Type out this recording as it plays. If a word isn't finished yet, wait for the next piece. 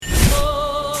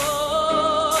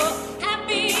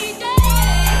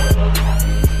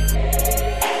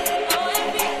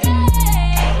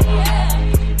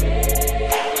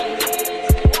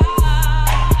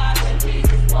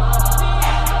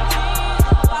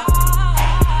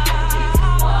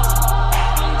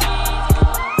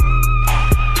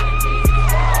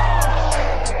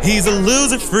He's a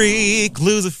loser freak.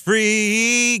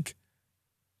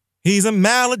 He's a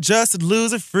maladjusted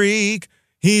loser freak.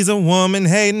 He's a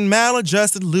woman-hating,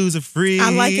 maladjusted loser freak. I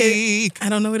like it. I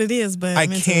don't know what it is, but I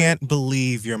can't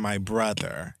believe you're my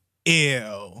brother.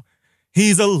 Ew.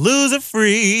 He's a loser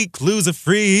freak.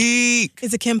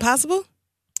 Is it Kim Possible?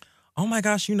 Oh my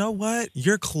gosh, you know what?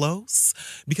 You're close.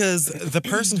 Because the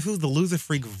person who the loser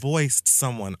freak voiced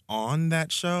someone on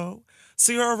that show.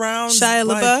 So you're around Shia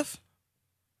LaBeouf?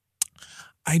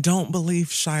 I don't believe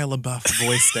Shia LaBeouf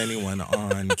voiced anyone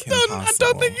on Kim Possible. I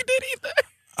don't think you did either.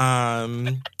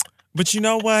 But you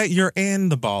know what? You're in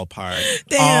the ballpark.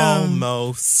 Damn.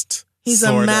 Almost. He's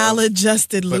a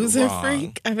maladjusted loser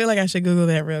freak. I feel like I should Google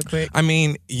that real quick. I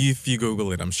mean, if you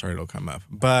Google it, I'm sure it'll come up.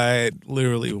 But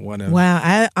literally one of... Wow,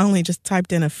 I only just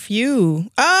typed in a few.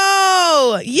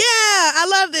 Oh, yeah, I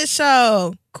love this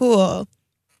show. Cool.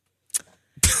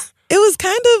 It was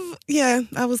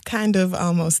I was kind of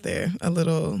almost there a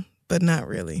little, but not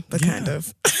really, but kind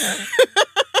of.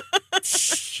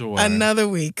 Sure. Another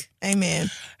week. Amen.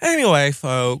 Anyway,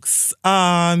 folks,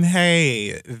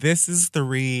 hey, this is The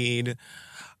Read.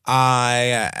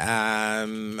 I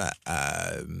am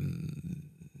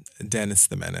Dennis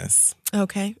the Menace.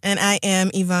 Okay. And I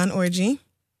am Yvonne Orji.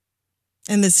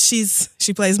 And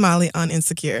she plays Molly on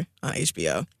Insecure on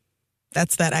HBO.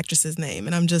 That's that actress's name.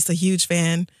 And I'm just a huge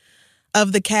fan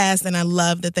of the cast, and I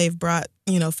love that they've brought,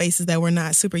 faces that we're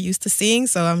not super used to seeing.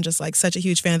 So I'm just like such a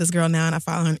huge fan of this girl now, and I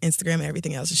follow her on Instagram and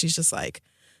everything else. And she's just like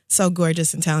so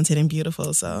gorgeous and talented and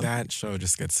beautiful. So that show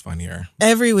just gets funnier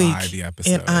every week. By the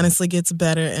episode. It honestly gets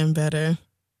better and better.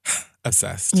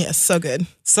 Obsessed. Yes, so good.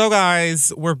 So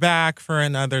guys, we're back for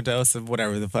another dose of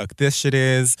whatever the fuck this shit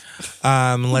is.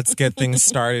 Let's get things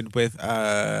started with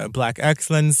Black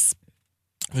Excellence.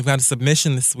 We've got a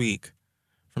submission this week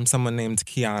from someone named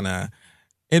Kiana.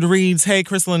 It reads, "Hey,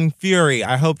 Crystal and Fury,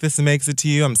 I hope this makes it to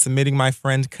you. I'm submitting my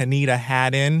friend Kanita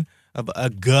Haddon of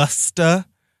Augusta,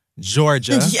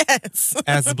 Georgia. Yes.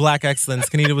 As Black Excellence.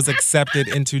 Kanita was accepted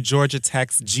into Georgia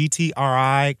Tech's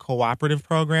GTRI cooperative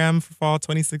program for fall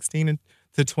 2016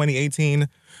 to 2018.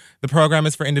 The program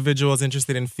is for individuals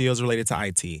interested in fields related to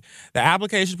IT. The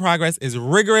application progress is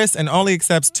rigorous and only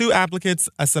accepts 2 applicants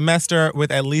a semester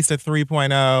with at least a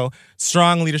 3.0,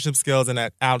 strong leadership skills, and an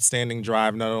outstanding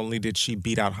drive. Not only did she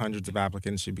beat out hundreds of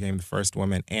applicants, she became the first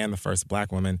woman and the first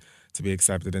Black woman to be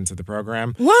accepted into the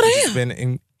program. What is? It's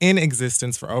been in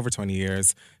existence for over 20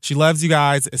 years. She loves you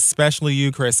guys, especially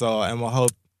you, Crystal, and we'll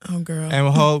hope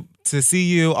to see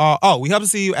you all. Oh, we hope to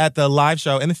see you at the live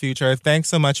show in the future. Thanks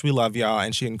so much. We love y'all.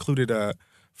 And she included a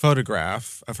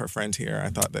photograph of her friend here. I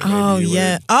thought that maybe you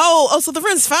would. So the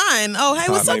friend's fine. Oh,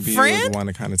 hey, what's up, friend? You would want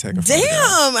to kind of take a photograph.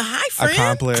 Damn, hi, friend.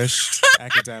 Accomplished,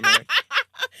 academic.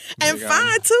 And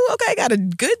fine, too. Okay, got a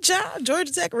good job.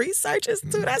 Georgia Tech researchers,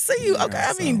 too. I see you. Okay,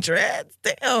 I mean, dreads.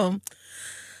 Damn.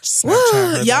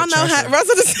 Y'all know how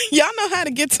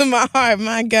to get to my heart.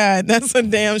 My God, that's a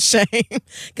damn shame.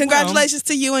 Congratulations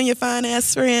to you and your fine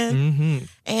ass friend. Mm-hmm.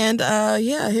 And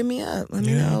hit me up. Let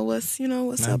me know what's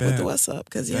up with the what's up.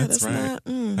 Because that's right.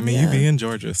 Not. You be in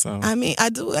Georgia, so I mean I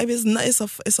do. I mean, it's a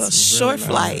short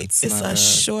flight. It's a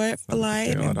short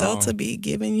flight, and Delta be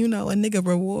giving a nigga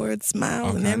reward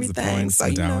smiles and everything. Points, so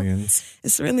medallions.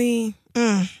 It's really.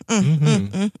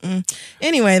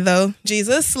 Anyway, though,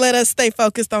 Jesus, let us stay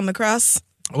focused on the cross.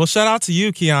 Well, shout out to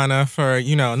you, Kiana, for,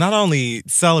 not only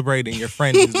celebrating your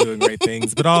friend who's doing great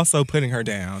things, but also putting her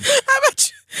down. How about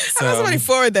you? How about somebody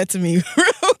forward that to me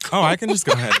real quick? Oh, I can just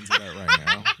go ahead and do that right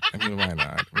now. I mean, why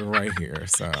not? We're right here,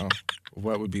 so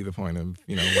what would be the point of,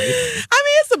 waiting? I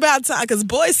mean, it's about time, because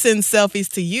boys send selfies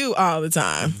to you all the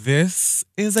time. This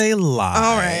is a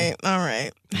lie. All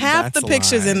right. Half the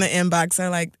pictures in the inbox are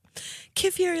like,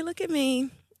 Kid Fury, look at me.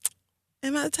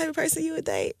 Am I the type of person you would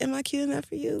date? Am I cute enough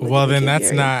for you? Well, then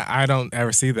that's not, I don't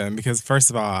ever see them because first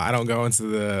of all, I don't go into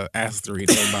the Ask the Read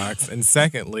inbox. And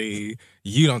secondly,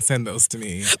 you don't send those to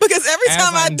me. Because every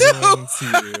time I do,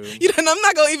 I'm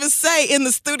not going to even say in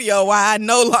the studio why I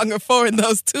no longer forward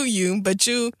those to you, but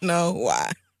you know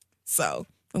why. So,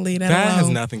 we'll leave that alone. That has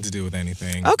nothing to do with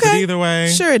anything. Okay. But either way.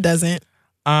 Sure it doesn't.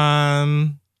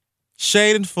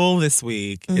 Shade and Full this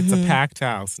week. Mm-hmm. It's a packed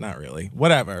house. Not really.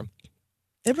 Whatever.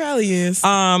 It probably is.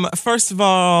 First of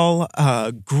all,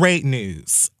 great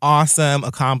news. Awesome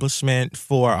accomplishment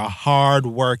for a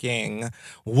hardworking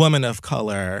woman of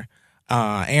color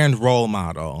and role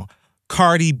model,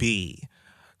 Cardi B.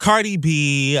 Cardi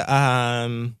B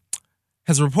has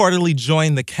reportedly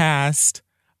joined the cast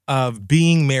of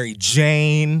Being Mary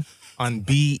Jane on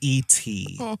BET.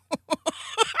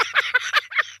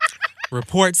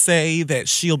 Reports say that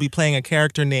she'll be playing a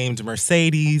character named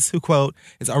Mercedes, who, quote,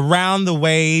 is around the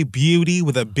way beauty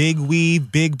with a big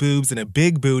weave, big boobs, and a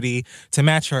big booty to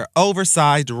match her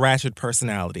oversized, ratchet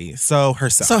personality. So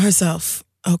herself.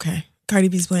 Okay. Cardi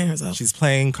B's playing herself. She's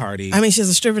playing Cardi. I mean, she has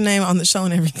a stripper name on the show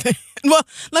and everything. Well,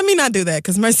 let me not do that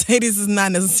because Mercedes is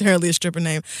not necessarily a stripper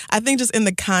name. I think just in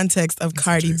the context of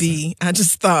Cardi B, I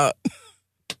just thought...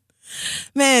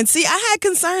 Man, see, I had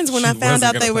concerns when I found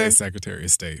out they were Secretary of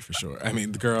State for sure. I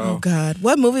mean, the girl. Oh God,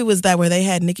 what movie was that where they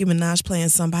had Nicki Minaj playing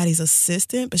somebody's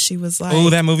assistant, but she was like, oh,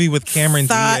 that movie with Cameron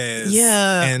Diaz,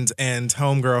 yeah, and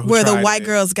homegirl, where the white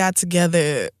girls got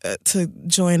together to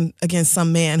join against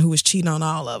some man who was cheating on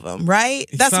all of them, right?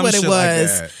 That's Some what it shit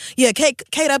was. like that. Yeah,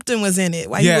 Kate Upton was in it.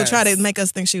 Why you would try to make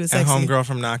us think she was And sexy? homegirl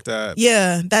from Knocked Up.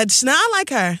 Yeah, that's not like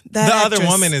her. That The actress.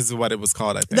 Other Woman is what it was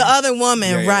called. I think The Other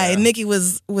Woman, Yeah, right? yeah. Nikki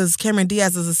was Cameron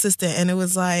Diaz's assistant, and it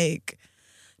was like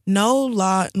no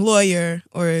lawyer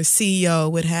or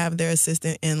CEO would have their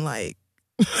assistant in like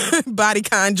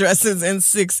bodycon dresses and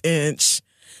 6-inch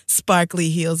sparkly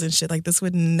heels and shit. Like this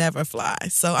would never fly.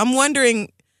 So I'm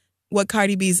wondering what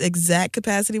Cardi B's exact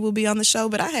capacity will be on the show,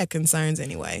 but I had concerns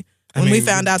anyway. When we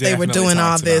found out they were doing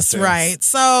all this, right?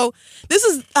 So this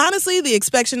is honestly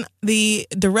the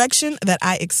direction that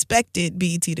I expected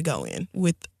BET to go in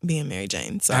with being Mary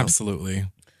Jane. So Absolutely.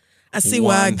 I see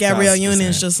why Gabrielle 1000%.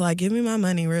 Union's just like, give me my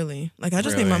money, really. Like I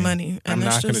just need my money. And I'm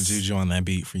that's not going to just... juju on that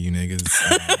beat for you niggas.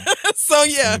 So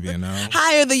yeah, Maybe a no.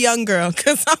 hire the young girl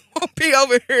because I won't be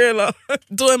over here like,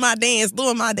 doing my dance.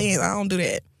 I don't do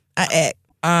that. I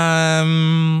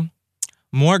act.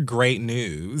 More great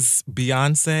news.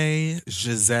 Beyonce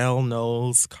Giselle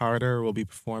Knowles Carter will be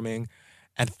performing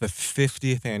at the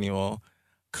 50th annual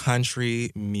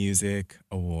Country Music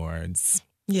Awards.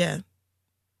 Yeah.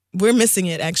 We're missing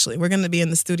it, actually. We're going to be in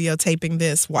the studio taping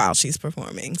this while she's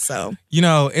performing. So, You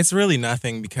know, it's really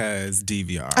nothing because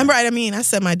DVR. I'm right. I mean, I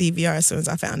set my DVR as soon as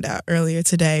I found out earlier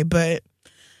today, but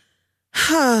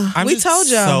we just told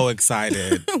y'all. so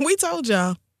excited. We told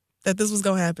y'all that this was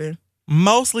going to happen.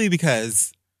 Mostly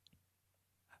because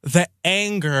the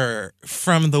anger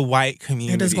from the white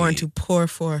community It is going to pour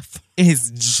forth.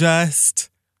 is just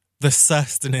the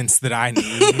sustenance that I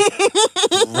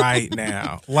need right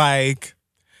now. Like,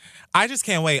 I just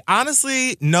can't wait.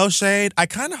 Honestly, no shade. I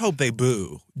kind of hope they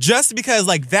boo. Just because,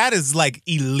 like, that is, like,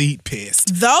 elite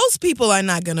pissed. Those people are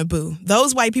not going to boo.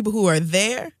 Those white people who are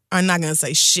there are not going to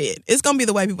say shit. It's going to be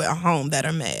the white people at home that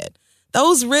are mad.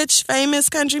 Those rich, famous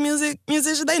country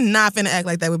musicians, they not finna act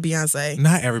like that with Beyonce.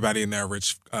 Not everybody in there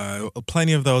rich.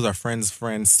 Plenty of those are friends,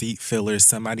 seat fillers.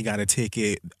 Somebody got a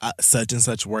ticket. Such and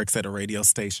such works at a radio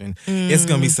station. It's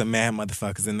gonna be some mad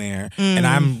motherfuckers in there. And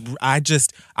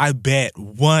I bet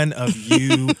one of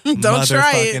you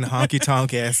motherfucking honky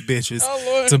tonk ass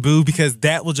bitches to boo because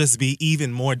that will just be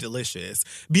even more delicious.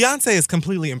 Beyonce is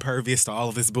completely impervious to all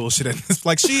of this bullshit.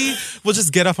 Like she will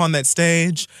just get up on that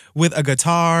stage with a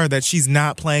guitar that she's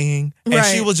not playing, and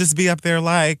she will just be up there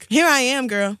like, here I am,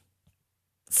 girl.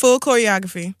 Full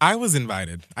choreography. I was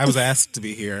invited. I was asked to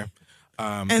be here.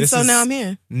 And so now I'm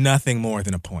here. Nothing more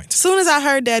than a point. As soon as I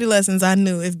heard Daddy Lessons, I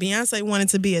knew if Beyonce wanted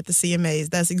to be at the CMAs,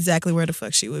 that's exactly where the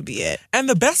fuck she would be at. And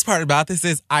the best part about this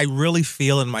is I really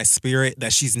feel in my spirit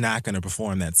that she's not going to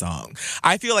perform that song.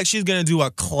 I feel like she's going to do a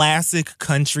classic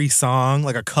country song,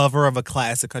 like a cover of a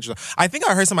classic country song. I think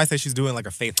I heard somebody say she's doing like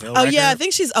a Faith Hill record. Yeah, I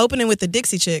think she's opening with the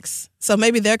Dixie Chicks. So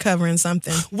maybe they're covering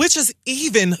something. Which is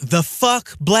even the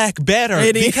fuck black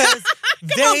better. Because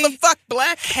Come on, the fuck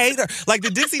black hate her. Like the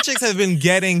Dixie Chicks have been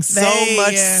getting so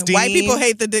much steam. White people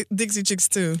hate the Dixie Chicks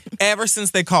too. Ever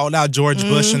since they called out George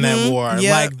Bush in that war.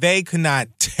 Yep. Like they could not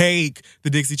take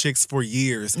the Dixie Chicks for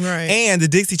years. Right. And the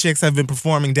Dixie Chicks have been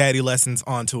performing Daddy Lessons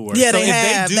on tour. Yeah, so they if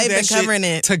have. They do They've that been covering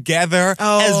shit it together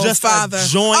as just Father. a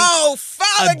joint. Oh,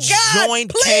 Father God.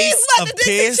 Joint please case let the of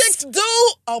Dixie piss. Chicks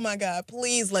do. Oh my God.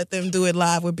 Please let them do it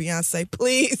live with Beyonce.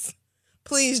 Please.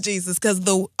 Please, Jesus, because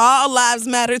the All Lives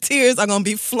Matter tears are going to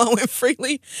be flowing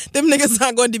freely. Them niggas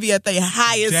are going to be at their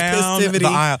highest Down festivity.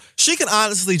 the aisle. She can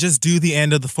honestly just do the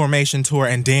end of the Formation tour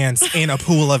and dance in a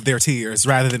pool of their tears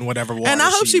rather than whatever water. And I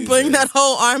hope she bring uses. that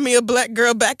whole army of black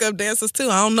girl backup dancers too.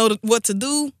 I don't know what to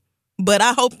do, but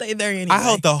I hope they there anyway. I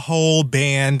hope the whole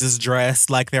band is dressed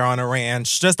like they're on a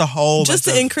ranch. Just a whole just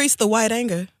to increase the white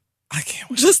anger. I can't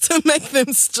wait. Just to make them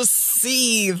just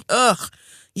seethe. Ugh.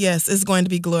 Yes, it's going to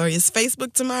be glorious.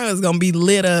 Facebook tomorrow is going to be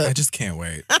lit up. I just can't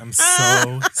wait. I'm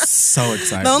so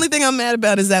excited. The only thing I'm mad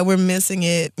about is that we're missing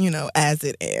it, as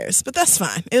it airs. But that's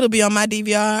fine. It'll be on my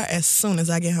DVR as soon as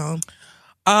I get home.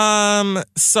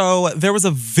 So there was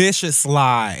a vicious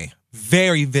lie,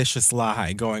 very vicious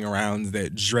lie going around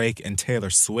that Drake and Taylor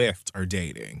Swift are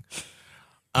dating.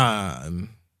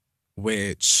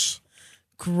 Which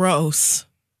Gross.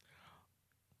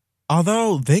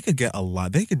 although they could get a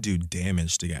lot, they could do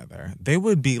damage together. They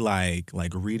would be like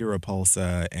Rita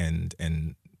Repulsa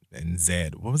and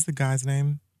Zed. What was the guy's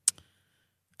name?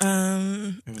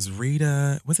 It was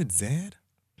Rita. Was it Zed?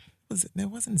 It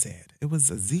wasn't Zed. It was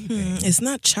a Z thing. It's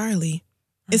not Charlie.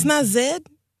 It's not Zed.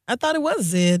 I thought it was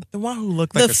Zed. The one who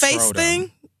looked like the a face scrotum.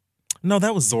 thing. No,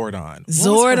 that was Zordon. What was her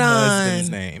Zordon. husband's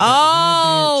name? That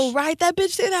Oh, weird bitch. right. That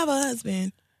bitch did have a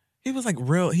husband. He was like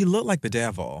real. He looked like the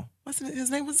devil.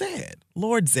 His name was Zed.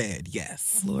 Lord Zed.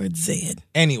 Yes. Lord Zed.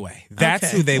 Anyway, that's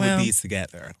Okay, who they well, would be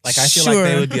together. Like I feel like sure.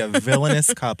 they would be a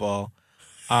villainous couple.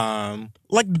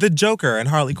 Like the Joker and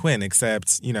Harley Quinn,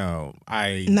 except,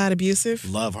 I Not abusive.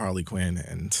 love Harley Quinn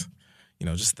and,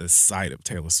 just the sight of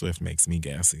Taylor Swift makes me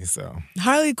gassy. So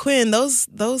Harley Quinn, those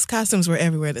costumes were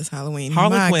everywhere this Halloween.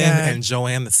 Harley My Quinn God. and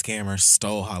Joanne the Scammer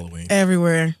stole Halloween.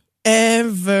 Everywhere.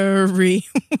 Everywhere.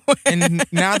 And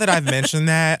now that I've mentioned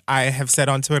that, I have said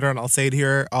on Twitter, and I'll say it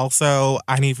here also,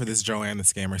 I need for this Joanne the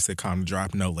Scammer sitcom to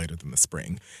drop no later than the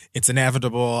spring. It's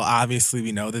inevitable. Obviously,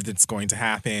 we know that it's going to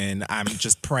happen. I'm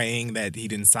just praying that he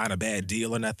didn't sign a bad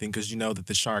deal or nothing, because you know that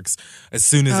the Sharks, as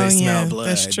soon as they smell blood,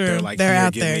 that's true. they're like, They're here,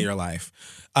 out give there. me your life.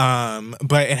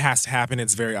 But it has to happen.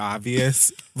 It's very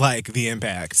obvious, like the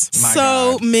impact. My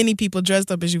So God. many people dressed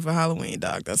up as you for Halloween,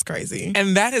 dog. That's crazy.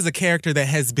 And that is a character that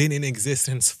has been in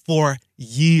existence for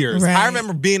years. Right. I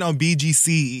remember being on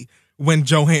BGC when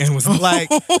Joanne was like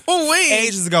Wait.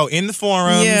 ages ago in the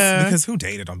forums. Yeah. Because who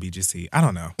dated on BGC? I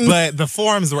don't know. But the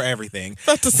forums were everything.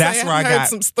 About to say, That's where I heard got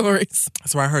some stories.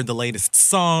 that's where I heard the latest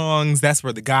songs. That's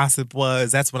where the gossip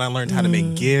was. That's when I learned how to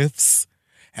make gifts.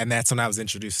 And that's when I was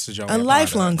introduced to Joanne A Prada.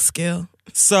 lifelong skill.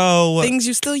 So Things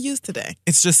you still use today.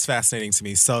 it's just fascinating to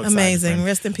me. So excited for Amazing. him.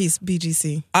 Rest in peace,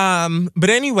 BGC. But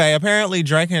anyway, apparently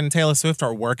Drake and Taylor Swift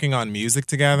are working on music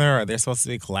together, or they're supposed to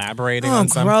be collaborating Oh, on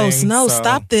something. gross. No, So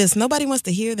stop this. Nobody wants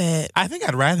to hear that. I think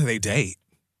I'd rather they date.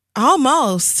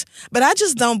 Almost. But I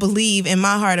just don't believe in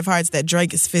my heart of hearts that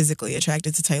Drake is physically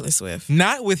attracted to Taylor Swift.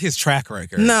 Not with his track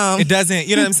record. No. It doesn't,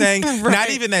 you know what I'm saying? Right. Not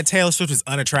even that Taylor Swift is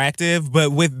unattractive,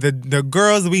 but with the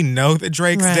girls we know that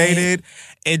Drake's Right. dated,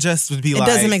 it just would be It like.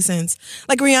 doesn't make sense.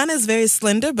 Like Rihanna is very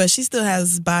slender, but she still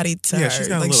has body to Yeah, her. she's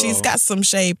got a like little- she's got some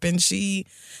shape, and she's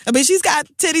got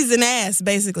titties and ass.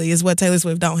 Basically, is what Taylor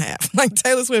Swift don't have. Like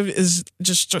Taylor Swift is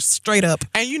just straight up.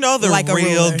 And you know the like a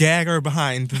real ruler. gagger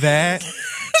behind that?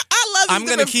 I love. I'm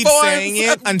going to keep saying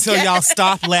it until y'all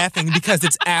stop laughing because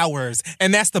it's ours.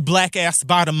 And that's the black ass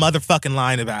bottom motherfucking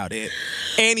line about it.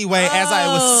 Anyway, as I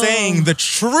was saying, the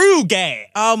true gag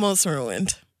Almost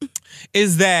ruined.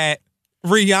 is that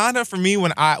Rihanna, for me,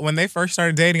 when they first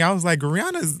started dating, I was like,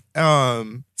 Rihanna's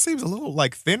seems a little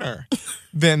like thinner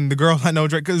than the girl I know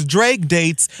Drake, because Drake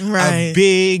dates a Right.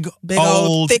 big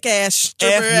Old thick ass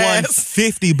stripper ass.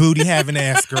 F-150 booty having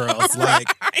ass girls, like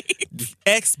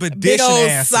expedition Big old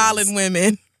asses. solid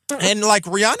women. And like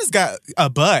Rihanna's got a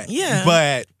butt, Yeah.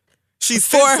 but she's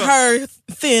For her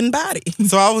thin body.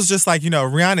 So I was just like,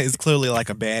 Rihanna is clearly like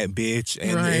a bad bitch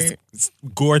and Right. is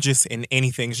gorgeous in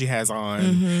anything she has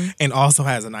on, and also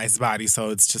has a nice body. So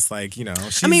it's just like,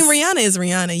 she's, I mean, Rihanna is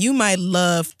Rihanna. You might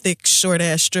love thick, short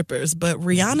ass strippers, but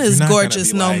Rihanna You're is not gonna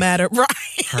gorgeous be no like- matter.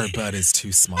 Right. her butt is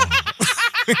too small.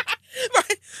 Right.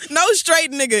 No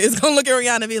straight nigga is gonna look at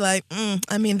Rihanna and be like,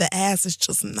 I mean, the ass is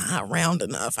just not round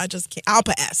enough. I just can't. I'll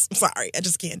pass. I'm sorry. I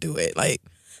just can't do it. Like,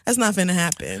 that's not finna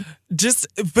happen.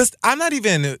 But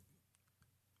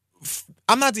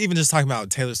I'm not even just talking about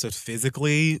Taylor Swift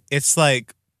physically. It's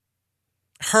like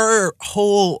her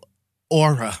whole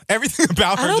aura, everything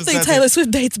about her. I don't just think doesn't- Taylor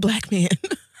Swift dates black men.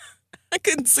 I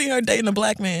couldn't see her dating a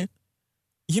black man.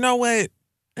 You know what?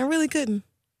 I really couldn't.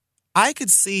 I could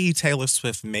see Taylor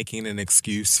Swift making an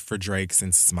excuse for Drake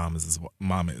since his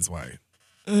mama is white.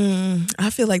 I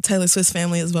feel like Taylor Swift's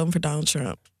family is voting for Donald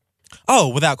Trump. Oh,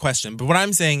 without question. But what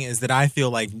I'm saying is that I feel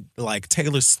like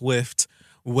Taylor Swift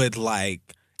would Like,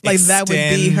 that would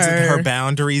be extend her-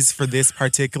 boundaries for this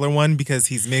particular one because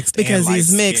he's mixed. Because and he's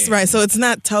mixed, light-skinned. right? So it's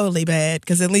not totally bad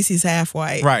because at least he's half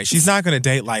white. Right. She's not going to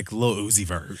date like Lil Uzi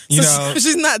Vert.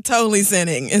 She's not totally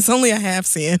sinning. It's only a half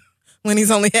sin when he's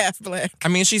only half black. I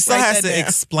mean, she still Write has that to down.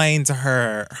 explain to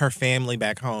her family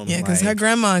back home. Yeah, because her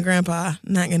grandma and grandpa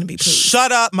not going to be pleased.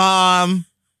 Shut up, Mom.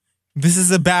 This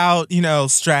is about,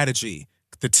 strategy.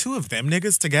 The two of them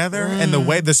niggas together and the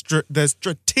way the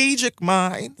strategic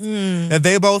mind that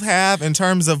they both have in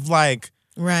terms of like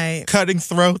Right. cutting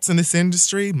throats in this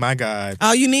industry. My God.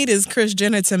 All you need is Kris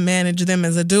Jenner to manage them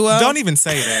as a duo. Don't even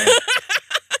say that.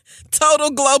 Total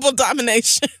global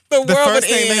domination. The The world first would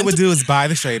thing end. they would do is buy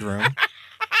the Shade Room.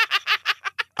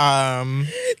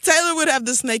 Taylor would have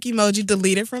the snake emoji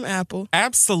deleted from Apple.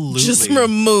 Absolutely. Just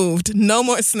removed. No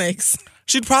more snakes.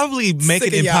 She'd probably make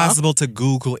Sick it of y'all. impossible to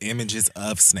Google images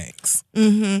of snakes.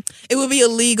 It would be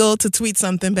illegal to tweet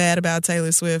something bad about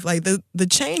Taylor Swift. Like the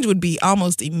change would be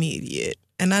almost immediate.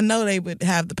 And I know they would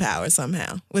have the power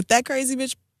somehow. With that crazy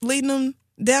bitch leading them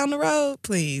down the road,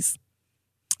 please.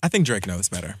 I think Drake knows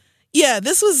better. Yeah,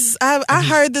 this was, I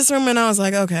heard this rumor and I was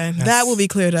like, okay, that will be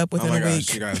cleared up Oh within my a gosh,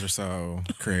 week. you guys are so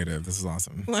creative. This is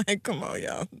awesome. Like, come on,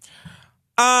 y'all.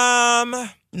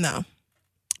 No.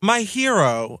 My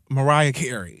hero, Mariah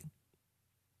Carey.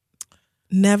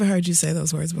 Never heard you say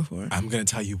those words before. I'm going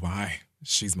to tell you why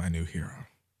she's my new hero.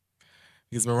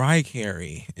 Because Mariah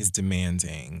Carey is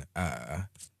demanding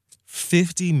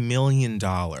 $50 million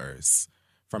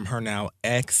from her now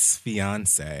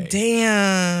ex-fiance.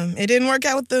 Damn. It didn't work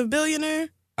out with the billionaire?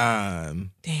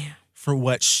 Damn. Damn. For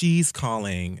what she's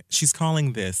calling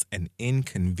this an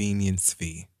inconvenience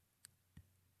fee.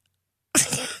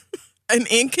 An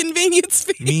inconvenience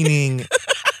fee? Meaning,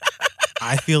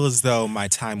 I feel as though my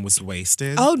time was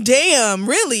wasted. Oh, damn.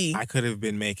 Really? I could have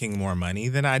been making more money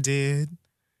than I did.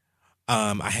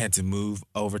 I had to move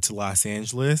over to Los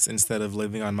Angeles instead of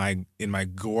living in my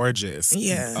gorgeous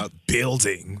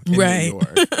building in New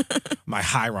York, my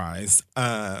high rise.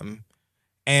 And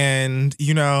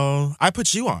I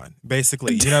put you on,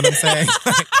 basically. You know what I'm saying?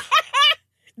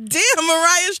 Damn,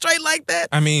 Mariah straight like that.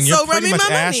 I mean, you're So run pretty me much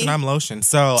my ash money. and I'm lotion.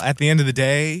 So at the end of the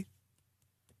day,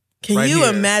 Can right you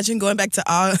here. imagine going back to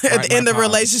at the end of a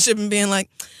relationship and being like,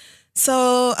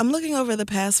 so I'm looking over the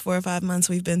past 4 or 5 months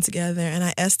we've been together, and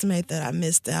I estimate that I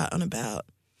missed out on about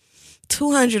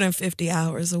 250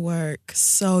 hours of work.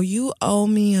 So you owe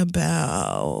me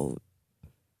about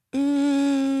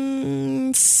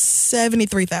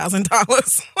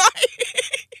 $73,000.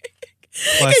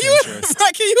 plus interest.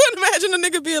 Can you imagine a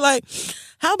nigga being like,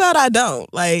 how about I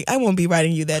don't? Like, I won't be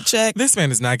writing you that check. This man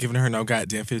is not giving her no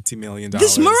goddamn $50 million.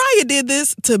 This Mariah did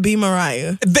this to be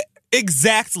Mariah.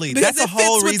 Exactly. Because That's the it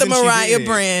whole fits with reason the she Mariah did it.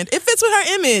 brand. It fits with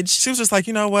her image. She was just like,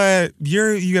 you know what?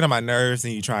 You get on my nerves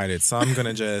and you tried it. So I'm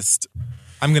going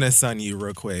to sun you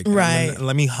real quick. Right.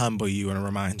 Let me humble you and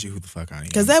remind you who the fuck I am.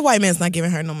 Because that white man's not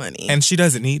giving her no money. And she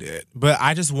doesn't need it. But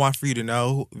I just want for you to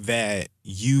know that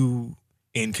you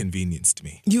inconvenienced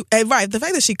me. Right. The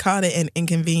fact that she called it an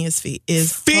inconvenience fee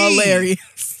is hilarious.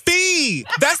 Fee.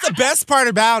 That's the best part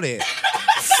about it.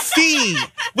 Fee.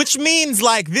 Which means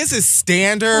like this is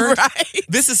standard. Right.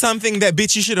 This is something that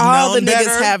bitch you should have All known the niggas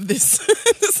better. have this.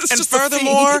 This is And just a fee.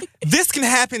 furthermore, this can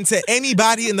happen to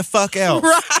anybody in the fuck else.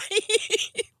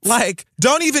 Right. Like,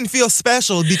 don't even feel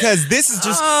special because this is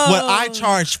just what I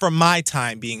charge for my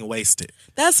time being wasted.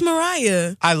 That's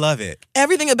Mariah. I love it.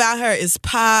 Everything about her is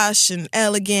posh and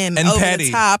elegant And over petty.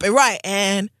 the top. And right.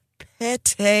 And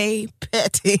petty.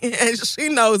 And she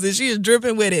knows it. She is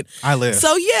dripping with it. I live.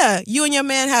 So yeah, you and your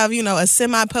man have, a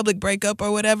semi-public breakup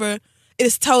or whatever.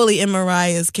 It's totally in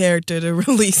Mariah's character to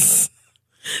release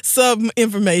some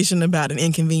information about an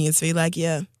inconvenience fee. Like,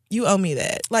 yeah, you owe me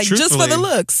that. Like, just for the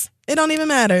Truthfully, looks. It don't even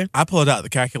matter. I pulled out the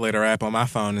calculator app on my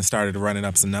phone and started running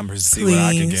up some numbers to see what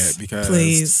I could get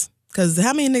Please. Because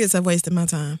how many niggas have wasted my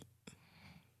time?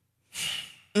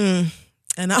 And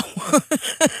even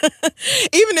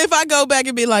if I go back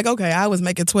and be like, okay, I was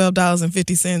making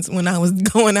 $12.50 when I was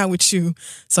going out with you.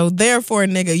 So therefore,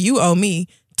 nigga, you owe me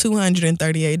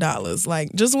 $238.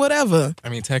 Like, just whatever. I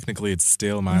mean, technically, it's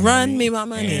still my money. Run me my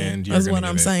money. And you're That's gonna what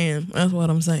I'm give it. saying. That's what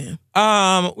I'm saying.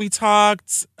 We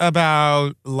talked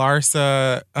about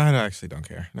Larsa. I actually don't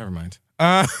care. Never mind.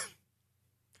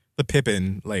 The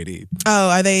Pippin lady. Oh,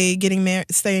 are they getting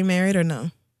staying married or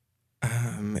no?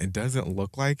 It doesn't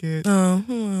look like it. Oh,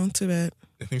 well, too bad.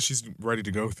 I think she's ready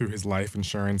to go through his life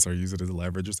insurance or use it as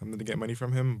leverage or something to get money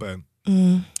from him. But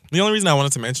the only reason I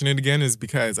wanted to mention it again is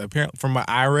because apparently, from what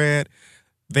I read,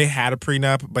 they had a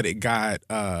prenup, but it got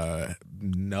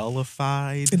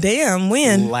nullified. Damn,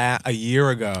 when? A year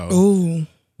ago. Ooh.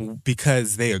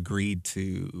 Because they agreed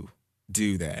to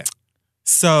do that.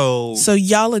 So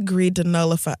y'all agreed to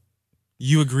nullify.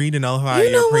 you agreed to nullify You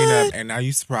your know prenup, what? and are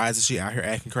you surprised that she out here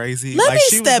acting crazy? Let me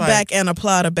she was step like, back and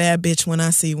applaud a bad bitch when I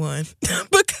see one.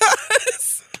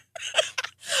 Because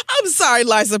I'm sorry,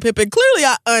 Larsa Pippen. Clearly,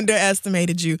 I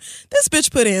underestimated you. This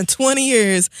bitch put in 20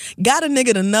 years, got a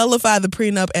nigga to nullify the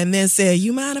prenup, and then said,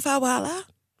 you mind if I wild out?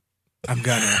 I'm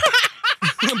gonna.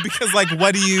 Because, like,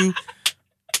 what do you...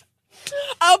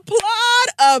 Applaud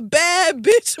a bad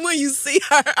bitch when you see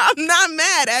her. I'm not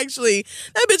mad, actually.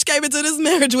 That bitch came into this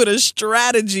marriage with a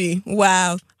strategy.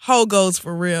 Wow. Whole goals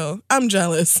for real. I'm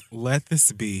jealous. Let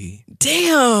this be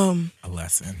Damn. a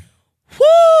lesson.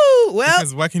 Woo! Well,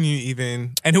 Because what can you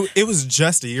even... And it was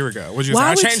just a year ago. Would you say, Why I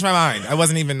would changed my mind.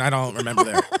 I don't remember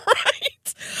that.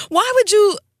 right? Why would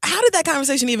you? How did that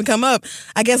conversation even come up?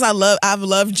 I guess I've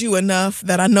loved you enough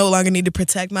that I no longer need to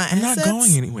protect my I'm assets. not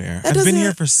going anywhere. That I've been here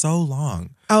doesn't- for so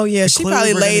long. Oh yeah, she Clearly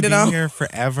probably we're laid it gonna on. be here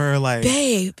forever. Like,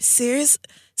 Babe,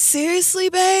 seriously,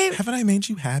 babe. haven't I made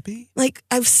you happy? Like,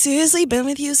 I've seriously been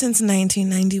with you since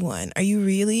 1991. Are you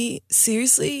really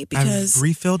seriously? Because I've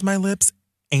refilled my lips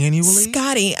annually.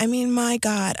 Scotty, I mean, my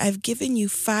God, I've given you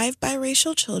 5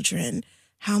 biracial children.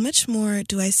 How much more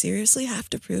do I seriously have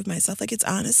to prove myself? Like, it's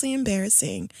honestly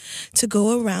embarrassing to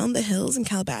go around the hills in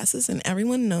Calabasas and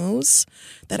everyone knows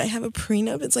that I have a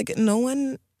prenup. It's like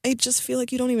I just feel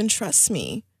like you don't even trust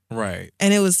me. Right.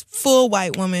 And it was full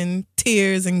white woman,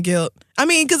 tears and guilt. I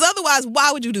mean, because otherwise,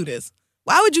 why would you do this?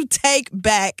 Why would you take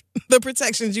back the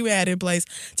protections you had in place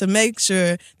to make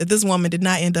sure that this woman did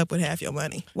not end up with half your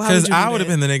money? Because I would have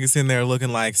been the nigga sitting there looking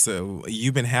like, so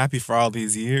you've been happy for all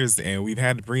these years and we've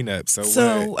had a prenup.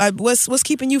 So what? What's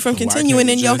keeping you from Why can't continuing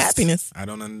we in your just- happiness? I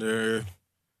don't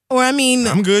Or I mean,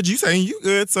 I'm good. You saying you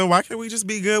good. So why can't we just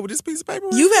be good with this piece of paper?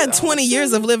 you've had 20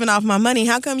 years of living off my money.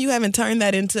 How come you haven't turned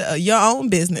that into your own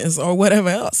business or whatever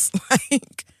else?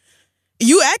 Like,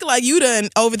 you act like you done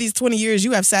over these 20 years,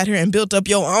 you have sat here and built up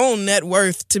your own net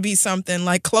worth to be something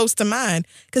like close to mine.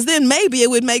 Because then maybe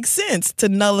it would make sense to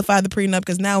nullify the prenup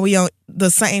because now we on the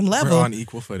same level. We're on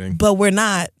equal footing. But we're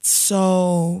not.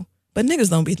 So, but niggas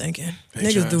don't be thinking. They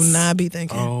Niggas do just- not be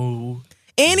thinking. Oh.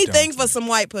 Anything don't. for some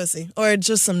white pussy or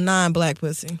just some non-black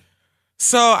pussy.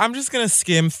 So I'm just going to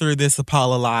skim through this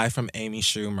Apollo Live from Amy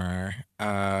Schumer.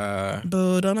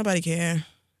 Boo, don't nobody care.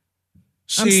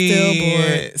 She I'm still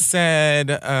bored.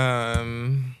 said, I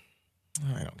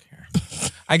don't care.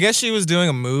 I guess she was doing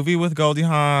a movie with Goldie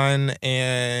Hawn,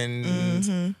 and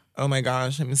Mhm. oh my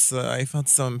gosh, I felt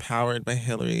so empowered by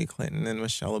Hillary Clinton and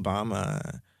Michelle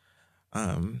Obama.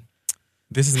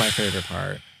 This is my favorite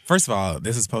part. First of all,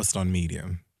 this is posted on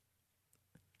Medium.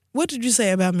 What did you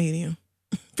say about Medium?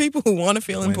 People who want to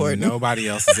feel When important. nobody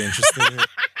else is interested.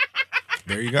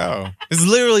 There you go. It's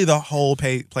literally the whole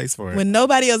place for it. When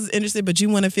nobody else is interested, but you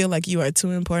want to feel like you are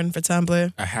too important for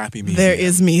Tumblr, A happy medium. there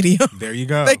is Medium. There you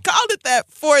go. They called it that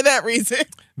for that reason.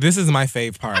 This is my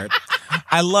fave part.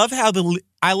 I love how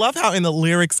in the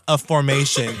lyrics of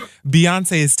Formation,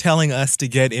 Beyonce is telling us to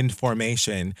get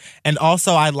information. And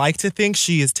also, I like to think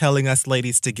she is telling us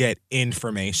ladies to get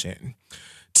information.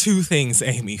 2 things,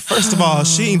 Amy. First of all,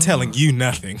 she ain't telling you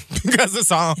nothing because the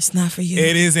song, It's not for you.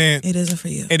 it isn't. It isn't for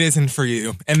you. It isn't for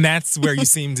you. And that's where you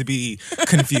seem to be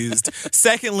confused.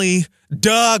 Secondly,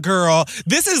 duh, girl.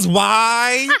 This is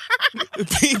why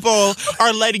people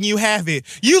are letting you have it.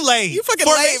 You late. You fucking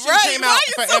Formation late, right? Came Why out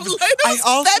you forever. so late? It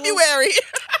was February.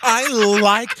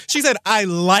 She said, I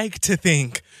like to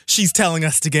think she's telling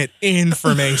us to get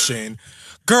information.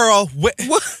 Girl, What?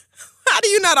 How do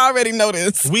you not already know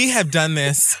this? we have done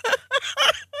this.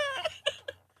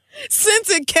 Since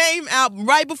it came out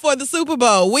right before the Super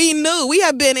Bowl, we knew. We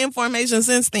have been in formation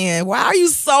since then. Why are you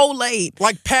so late?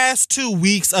 Like past 2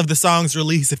 weeks of the song's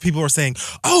release, if people were saying,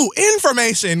 oh,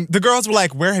 information, the girls were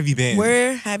like, where have you been?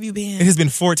 Where have you It been? has been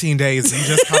 14 days. You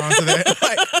just caught on to that.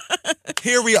 Like,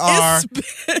 here we are,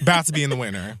 about to be in the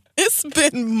winter. It's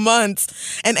been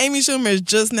months. And Amy Schumer is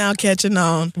just now catching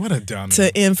on What a dummy.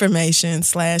 to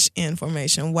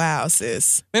information/information. Wow,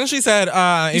 sis. Then she said, You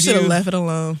if should have you left it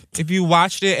alone. if you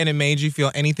watched it and it made you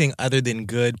feel anything other than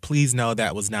good, please know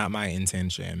that was not my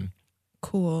intention.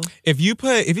 Cool. If you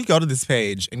go to this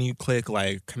page and you click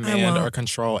like Command won't. or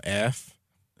Control F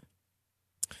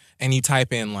and you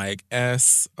type in like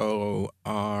SORRY,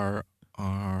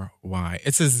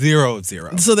 it says 0.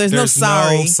 So there's no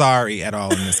sorry. no sorry at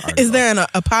all in this article. Is there an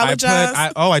apologize?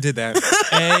 I did that.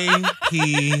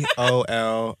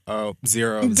 APOLO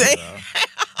 0. Damn.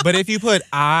 But if you put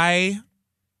I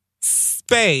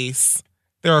space,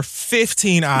 there are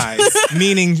 15 I's,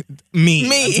 meaning me.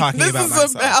 Me. I'm talking This about is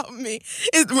myself. about me.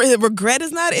 Regret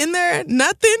is not in there.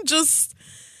 Nothing. Just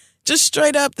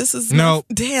straight up. This is Nope.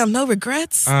 Damn. No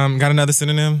regrets. Got another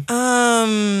synonym?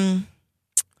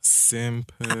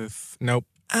 Sympath. Nope.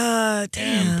 Damn.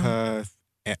 Empath.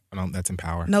 No, that's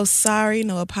empower. No sorry.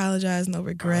 No apologize. No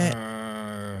regret.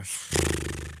 Uh,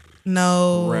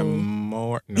 no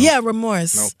remorse. Nope. Yeah,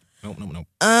 remorse. Nope. Nope.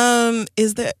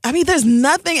 Is there? I mean, there's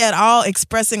nothing at all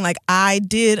expressing like I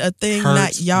did a thing Hurt.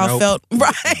 not y'all Nope. felt Nope.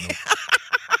 right.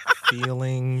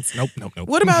 Feelings. Nope.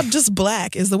 What about just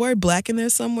black? Is the word black in there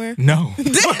somewhere? No. Who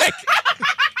the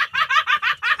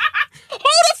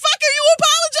fuck are you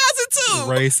apologizing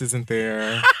to? Race isn't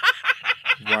there.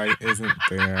 White isn't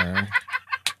there.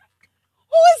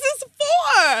 Who is this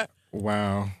for?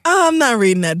 Wow. I'm not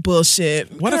reading that bullshit.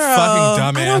 What Girl, a fucking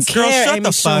dumbass. I don't Girl, care, shut Amy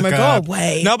the fuck Schumer. up. Go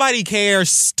away. Nobody cares,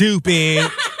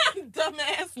 stupid.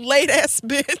 Dumbass, late ass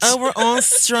bitch. Oh, we're all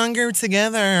stronger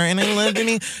together, and I love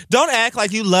the Don't act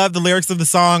like you love the lyrics of the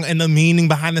song and the meaning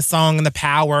behind the song and the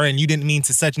power, and you didn't mean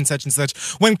to such and such and such.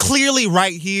 When clearly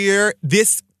right here,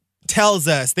 this tells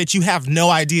us that you have no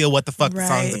idea what the fuck the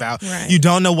song's about. Right. You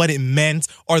don't know what it meant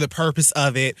or the purpose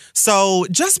of it. So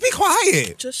just be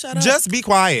quiet. Just shut up. Just be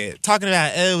quiet. Talking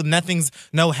about,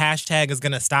 no hashtag is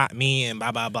gonna stop me and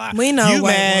blah, blah, blah. We know. You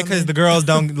white mad because woman. the girls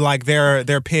don't, like,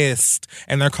 they're pissed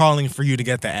and they're calling for you to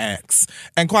get the axe.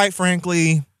 And quite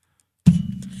frankly,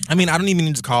 I mean, I don't even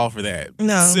need to call for that.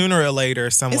 No. Sooner or later,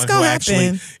 someone who gonna actually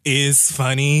happen. is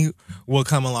funny will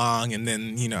come along, and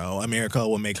then, America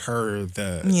will make her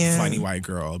the funny white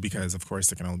girl, because, of course,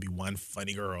 there can only be one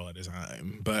funny girl at a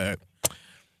time. But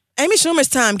Amy Schumer's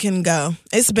time can go.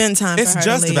 It's been time for her it's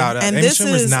just to leave. about up. And Amy this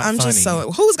Schumer's is, not I'm funny. just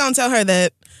so, who's going to tell her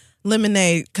that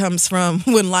lemonade comes from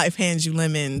when life hands you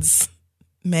lemons?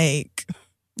 Make.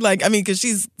 Like, I mean, because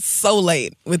she's so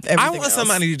late with everything I want else.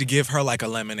 somebody to give her, like, a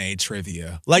lemonade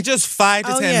trivia. Like, just 5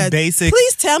 to 10 yeah. basic,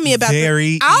 Please tell me about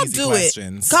very I'll easy do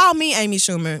questions. it. Call me Amy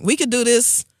Schumer. We could do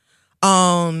this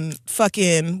on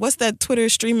fucking, what's that Twitter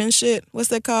streaming shit? What's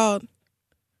that called?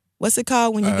 What's it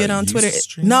called when you get on Twitter?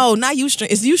 Ustream? No, not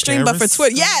Ustream. It's Ustream, but for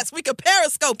Twitter. Periscope? Yes, we could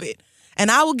Periscope it. And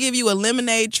I will give you a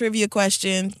lemonade trivia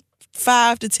question,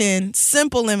 5 to 10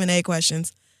 simple lemonade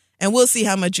questions. And we'll see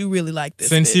how much you really like this.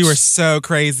 Since bitch. you were so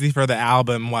crazy for the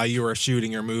album while you were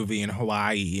shooting your movie in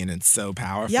Hawaii, and it's so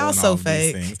powerful. Y'all and so all of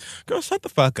these fake. things. Girl, shut the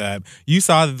fuck up. You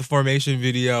saw that the Formation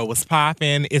video was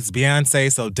popping. It's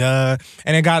Beyonce, so duh.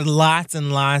 And it got lots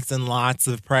and lots and lots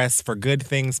of press for good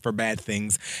things, for bad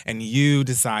things. And you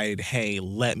decided, hey,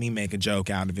 let me make a joke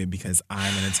out of it because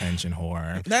I'm an attention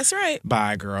whore. That's right.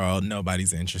 Bye, girl.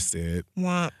 Nobody's interested.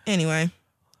 Well, anyway,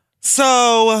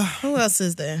 So, who else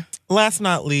is there? last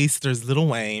not least, there's Lil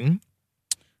Wayne.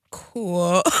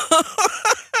 Cool.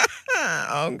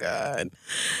 Oh, God.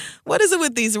 What is it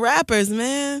with these rappers,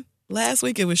 man? Last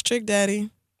week it was Trick Daddy.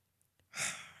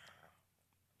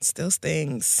 Still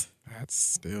stings. That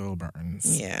still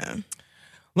burns. Yeah.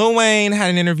 Lil Wayne had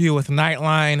an interview with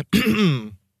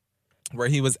Nightline where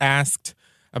he was asked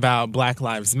about Black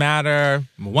Lives Matter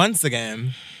once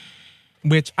again,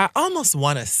 which I almost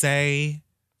want to say,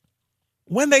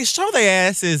 when they show their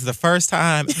asses the first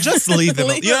time, just leave them.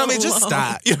 Leave You know what I them mean? Just alone.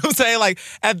 stop. You know what I'm saying? Like,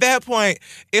 at that point,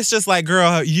 it's just like,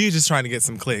 girl, you just trying to get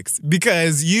some clicks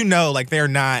because like, they're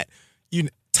not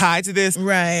tied to this.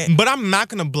 Right. But I'm not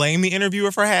going to blame the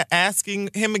interviewer for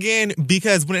asking him again,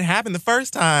 because when it happened the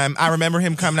first time, I remember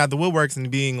him coming out the woodworks and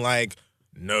being like,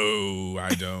 no,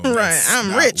 I don't. Right. That's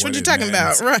I'm not rich. What you it talking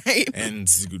meant." about? Right. And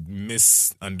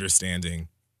misunderstanding.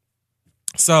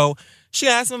 So she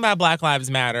asked him about Black Lives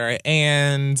Matter,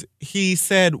 and he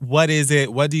said, what is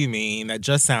it? What do you mean? That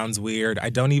just sounds weird. I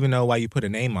don't even know why you put a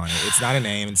name on it. It's not a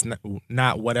name. It's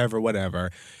not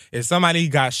whatever. If somebody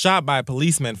got shot by a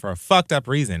policeman for a fucked up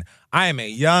reason, I am a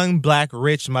young, black,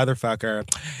 rich motherfucker.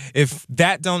 If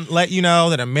that don't let you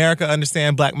know that America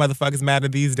understand black motherfuckers matter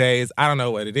these days, I don't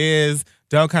know what it is.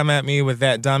 Don't come at me with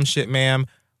that dumb shit, ma'am.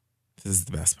 This is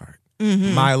the best part.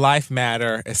 Mm-hmm. My life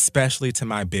matter, especially to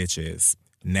my bitches.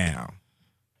 Now,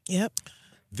 Yep.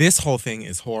 this whole thing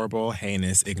is horrible,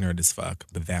 heinous, ignorant as fuck,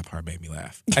 but that part made me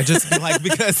laugh. I just feel like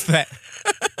because that...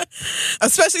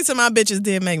 Especially to my bitches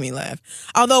did make me laugh.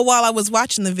 Although while I was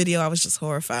watching the video, I was just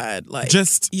horrified. Like,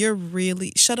 you're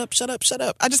really... Shut up.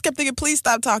 I just kept thinking, please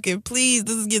stop talking. Please,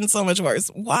 this is getting so much worse.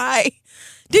 Why?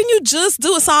 Didn't you just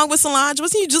do a song with Solange?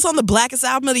 Wasn't you just on the Blackest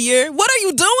Album of the Year? What are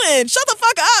you doing? Shut the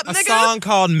fuck up, A nigga. song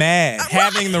called Mad,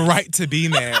 having the right to be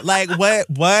mad. Like, what?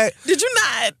 Did you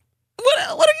not?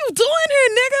 What are you doing here,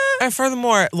 nigga? And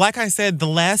furthermore, like I said, the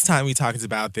last time we talked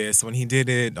about this, when he did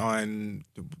it on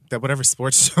that whatever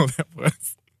sports show that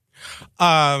was,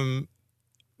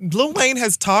 Lil Wayne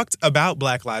has talked about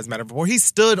Black Lives Matter before. He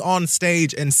stood on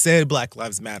stage and said Black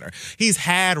Lives Matter. He's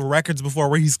had records before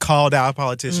where he's called out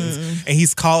politicians and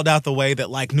he's called out the way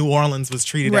that, like, New Orleans was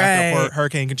treated after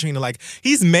Hurricane Katrina. Like,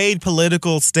 he's made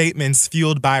political statements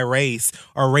fueled by race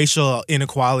or racial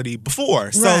inequality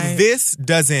before. So this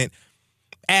doesn't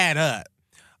add up.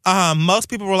 Most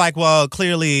people were like, well,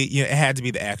 clearly it had to be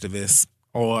the activists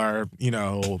or,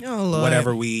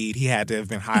 whatever weed. He had to have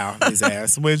been high off his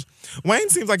ass, which Wayne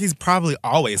seems like he's probably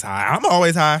always high. I'm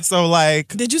always high. So, like...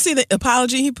 Did you see the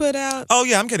apology he put out? Oh,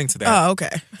 yeah, I'm getting to that. Oh,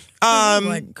 okay. I'm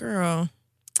like, girl.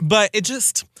 But it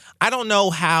just... I don't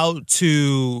know how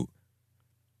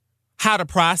how to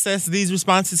process these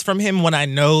responses from him when I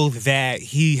know that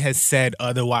he has said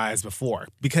otherwise before.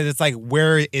 Because it's like,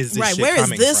 where is this shit where is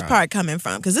coming this from? part coming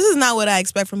from? Because this is not what I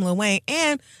expect from Lil Wayne.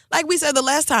 And like we said the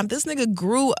last time, this nigga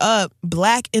grew up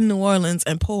black in New Orleans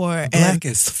and poor. Black and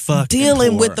as fuck.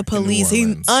 dealing and with the poor in New police. He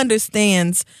Orleans.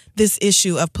 understands this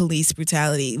issue of police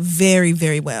brutality very,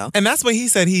 very well. And that's when he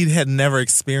said he had never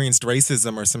experienced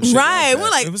racism or some shit. Right. Like that. We're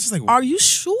like, it was just like, are you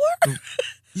sure?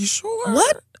 you sure?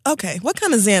 What? Okay, what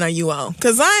kind of Xan are you on?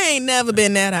 Because I ain't never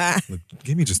been that high. Look,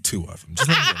 give me just 2 of them. Just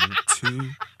let me get 2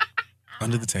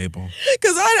 under the table.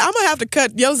 Because I'm going to have to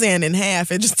cut your Xan in half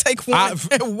and just take one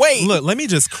and wait. Look, let me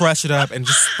just crush it up and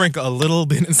just sprinkle a little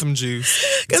bit in some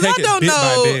juice. Because I don't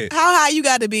know how high you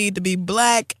got to be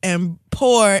black and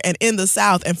poor and in the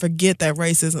South and forget that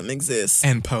racism exists.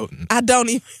 And potent. I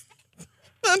do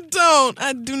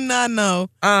not know.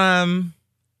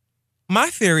 My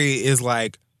theory is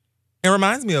like, it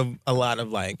reminds me of a lot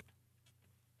of like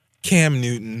Cam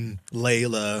Newton,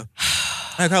 Layla,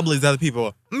 and a couple of these other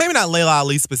people. Maybe not Layla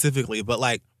Ali specifically, but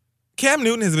like Cam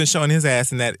Newton has been showing his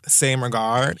ass in that same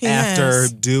regard after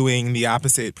doing the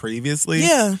opposite previously.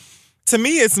 Yeah. To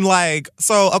me, it's like,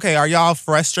 so, okay, are y'all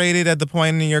frustrated at the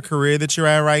point in your career that you're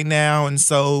at right now? And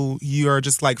so you're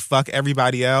just like, fuck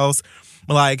everybody else?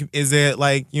 Like, is it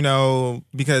like, you know,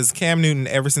 because Cam Newton,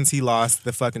 ever since he lost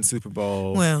the fucking Super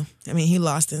Bowl. Well, I mean, he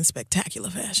lost in spectacular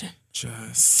fashion.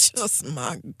 Just,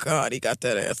 my God, he got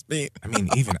that ass beat. I mean,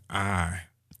 even I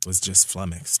was just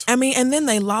flummoxed. I mean, and then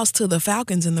they lost to the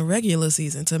Falcons in the regular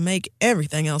season to make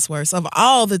everything else worse. Of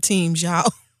all the teams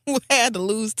y'all had to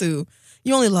lose to,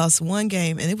 you only lost one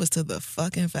game, and it was to the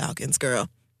fucking Falcons, girl.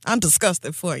 I'm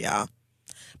disgusted for y'all.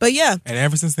 But yeah. And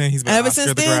ever since then, he's been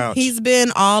Oscar the Grouch. He's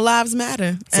been All Lives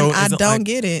Matter. So and I don't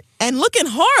get it. And looking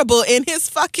horrible in his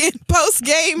fucking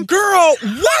post-game. Girl,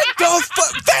 what the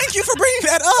fuck? Thank you for bringing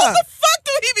that up. What the fuck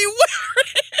do he be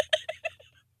wearing?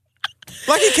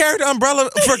 Like he carried the umbrella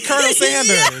for Colonel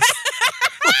Sanders. Yeah.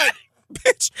 Like,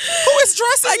 bitch, who is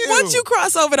dressing you? Once you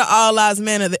cross over to All Lives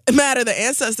Matter, the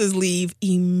ancestors leave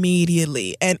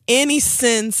immediately. And any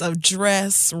sense of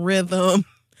dress, rhythm,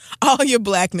 all your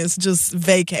blackness just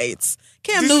vacates.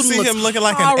 Cam Newton you see him looking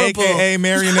like horrible. an AKA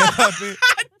marionette puppet?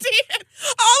 I did.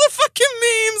 All the fucking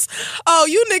memes. Oh,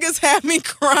 you niggas have me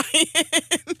crying.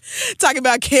 Talking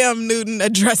about Cam Newton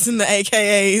addressing the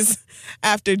AKAs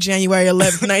after January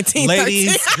 11th, 1913.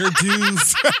 Ladies, your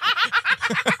dues.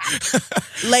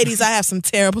 Ladies, I have some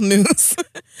terrible news.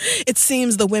 It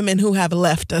seems the women who have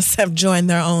left us have joined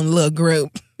their own little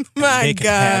group. My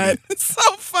God. It's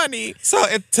so funny. So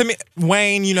to me,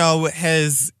 Wayne, you know,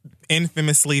 has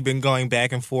infamously been going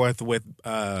back and forth with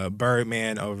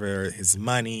Birdman over his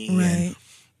money and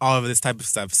all of this type of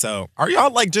stuff. So are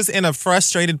y'all like just in a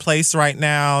frustrated place right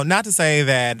now? Not to say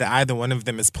that either one of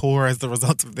them is poor as the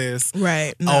result of this.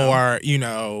 Right. No. Or, you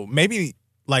know, maybe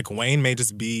like Wayne may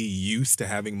just be used to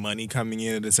having money coming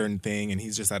in at a certain thing and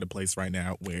he's just at a place right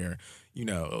now where, you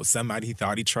know, somebody he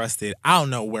thought he trusted. I don't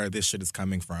know where this shit is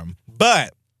coming from.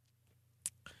 But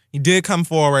he did come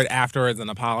forward afterwards and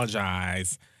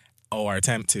apologize or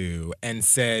attempt to and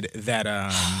said that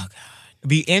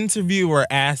the interviewer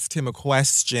asked him a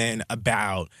question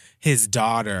about his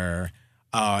daughter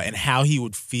and how he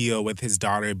would feel with his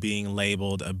daughter being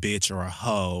labeled a bitch or a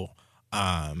hoe.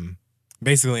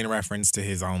 Basically in reference to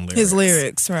his own lyrics. His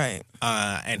lyrics, right.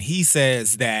 And he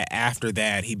says that after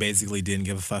that, he basically didn't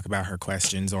give a fuck about her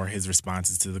questions or his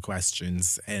responses to the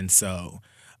questions. And so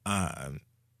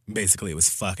basically it was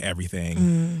fuck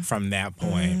everything from that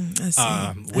point.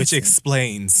 Which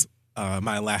explains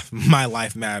my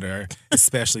life matter,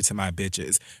 especially to my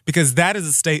bitches. Because that is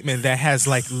a statement that has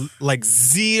like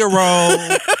zero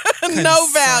no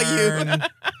value.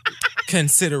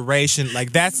 Consideration.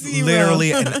 Like that's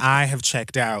literally an I have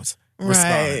checked out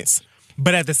response.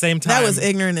 But at the same time, that was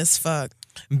ignorant as fuck.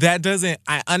 That doesn't,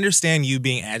 I understand you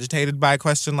being agitated by a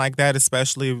question like that,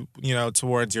 especially, you know,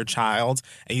 towards your child,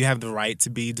 and you have the right to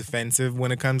be defensive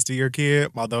when it comes to your kid,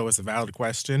 although it's a valid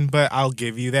question, but I'll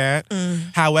give you that.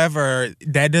 However,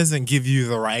 that doesn't give you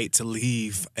the right to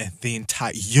leave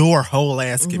your whole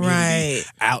ass community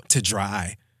out to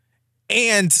dry.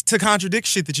 And to contradict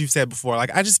shit that you've said before.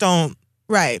 Like, I just don't.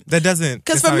 Right. That doesn't.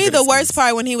 Because for me, the worst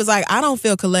part when he was like, I don't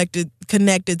feel connected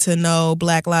to no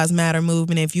Black Lives Matter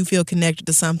movement. If you feel connected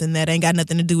to something that ain't got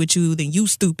nothing to do with you, then you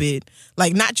stupid.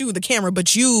 Like, not you, the camera,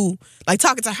 but you, like,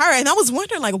 talking to her. And I was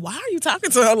wondering, like, why are you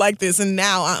talking to her like this? And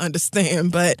now I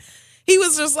understand. But he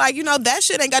was just like, that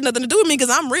shit ain't got nothing to do with me because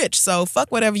I'm rich. So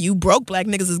fuck whatever you broke black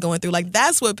niggas is going through. Like,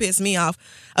 that's what pissed me off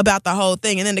about the whole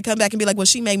thing. And then to come back and be like, well,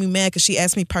 she made me mad because she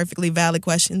asked me perfectly valid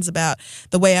questions about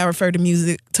the way I refer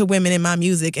to women in my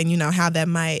music and, how that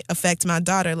might affect my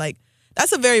daughter. Like,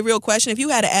 that's a very real question. If you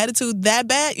had an attitude that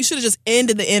bad, you should have just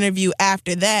ended the interview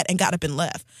after that and got up and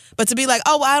left. But to be like,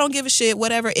 oh, well, I don't give a shit,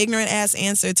 whatever ignorant ass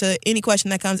answer to any question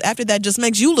that comes after that just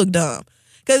makes you look dumb.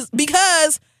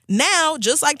 Because now,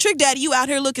 just like Trick Daddy, you out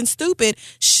here looking stupid,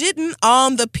 shitting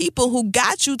on the people who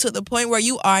got you to the point where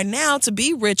you are now to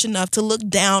be rich enough to look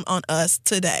down on us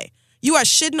today. You are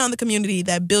shitting on the community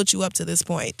that built you up to this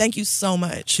point. Thank you so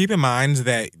much. Keep in mind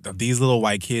that these little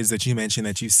white kids that you mentioned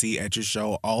that you see at your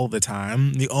show all the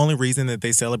time, the only reason that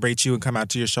they celebrate you and come out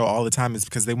to your show all the time is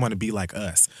because they want to be like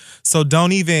us. So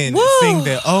don't even think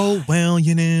that, oh, well,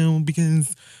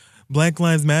 because Black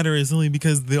Lives Matter is only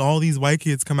because all these white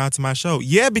kids come out to my show.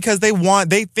 Yeah, because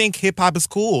they think hip hop is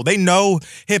cool. They know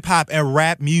hip hop and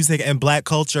rap music and black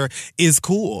culture is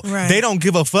cool. Right. They don't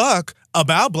give a fuck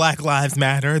about Black Lives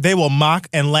Matter. They will mock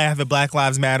and laugh at Black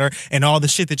Lives Matter and all the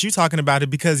shit that you're talking about it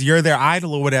because you're their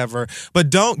idol or whatever. But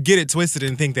don't get it twisted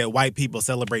and think that white people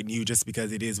celebrating you just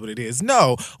because it is what it is.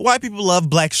 No, white people love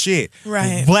black shit.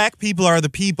 Right. Black people are the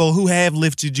people who have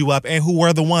lifted you up and who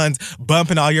were the ones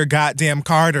bumping all your goddamn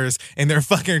Carters in their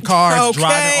fucking cars,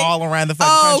 driving all around the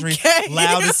fucking country,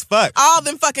 loud as fuck. All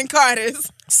them fucking Carters.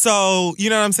 So, you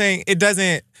know what I'm saying? It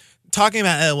doesn't... Talking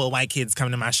about, white kids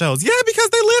come to my shows. Yeah, because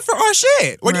they live for our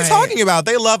shit. What are you talking about?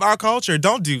 They love our culture.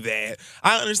 Don't do that.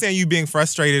 I understand you being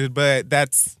frustrated, but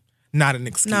that's not an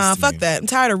excuse. Nah, fuck me. that. I'm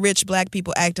tired of rich black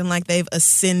people acting like they've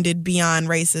ascended beyond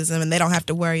racism and they don't have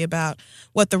to worry about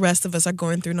what the rest of us are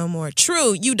going through no more.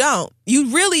 True, you don't.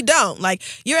 You really don't. Like,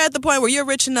 you're at the point where you're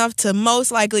rich enough to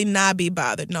most likely not be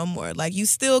bothered no more. Like, you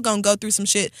still gonna go through some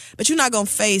shit, but you're not gonna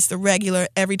face the regular,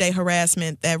 everyday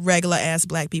harassment that regular ass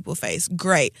black people face.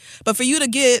 Great. But for you to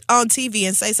get on TV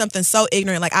and say something so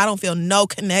ignorant, like, I don't feel no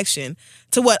connection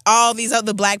to what all these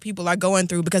other black people are going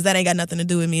through because that ain't got nothing to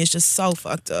do with me. It's just so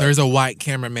fucked up. There's a white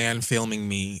cameraman filming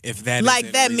me. If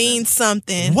that means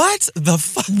something. What the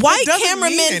fuck? White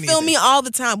cameramen film me all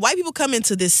the time. White people come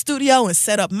into this studio and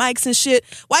set up mics and shit.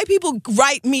 White people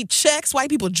write me checks. White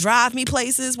people drive me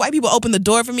places. White people open the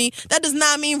door for me. That does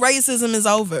not mean racism is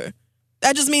over.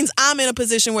 That just means I'm in a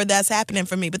position where that's happening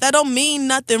for me. But that don't mean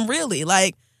nothing really.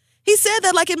 Like, he said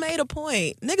that like it made a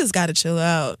point. Niggas gotta chill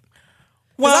out.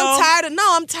 Well,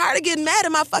 I'm tired of getting mad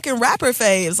at my fucking rapper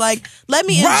faves. Like, let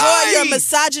me enjoy your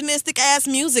misogynistic ass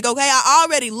music, okay? I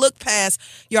already look past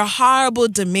your horrible,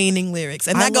 demeaning lyrics.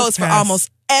 And that goes for almost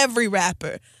every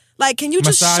rapper. Like, can you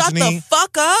just shut the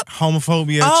fuck up?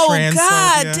 Homophobia, transphobia.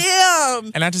 God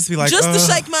damn. And I just be like, just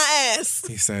to shake my ass.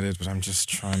 He said it, but I'm just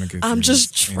trying to get I'm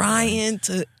just trying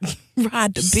to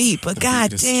ride the beat, but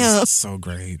god damn. So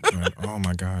great. But, oh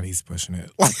my God, he's pushing it.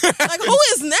 Like, who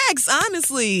is next,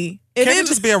 honestly? Can it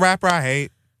just be a rapper I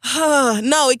hate?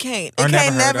 No, it can't. It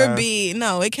can't never be.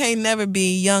 No, it can't never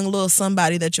be young little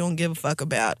somebody that you don't give a fuck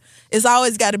about. It's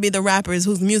always got to be the rappers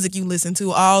whose music you listen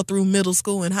to all through middle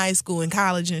school and high school and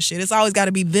college and shit. It's always got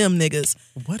to be them niggas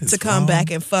to come back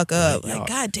and fuck up. Like,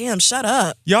 goddamn, shut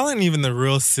up. Y'all ain't even the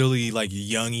real silly, like,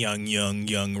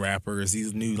 young rappers.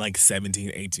 These new, like,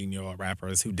 17, 18-year-old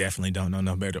rappers who definitely don't know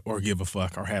no better or give a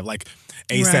fuck or have, like,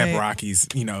 A$AP Rocky's,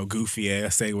 goofy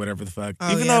ass say whatever the fuck.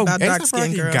 Oh, even though A$AP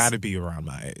Rocky got to be around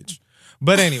my age.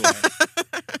 But anyway.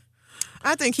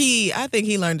 I think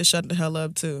he learned to shut the hell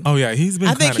up too. Oh yeah, he's been.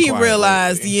 I think he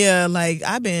realized, lately. like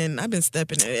I've been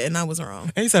stepping in it, and I was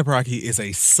wrong. A$AP Rocky is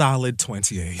a solid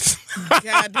 28.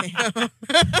 Goddamn,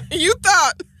 you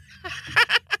thought?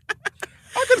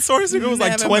 I could have sworn this nigga was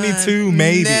like 22,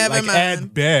 maybe,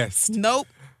 at best. Nope.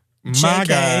 My JK.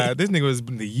 God, this nigga was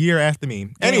the year after me.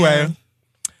 Anyway,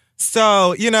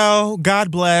 so God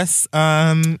bless.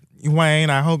 Wayne,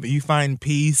 I hope you find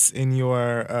peace in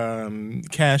your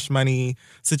cash money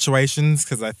situations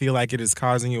because I feel like it is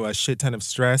causing you a shit ton of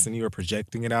stress and you are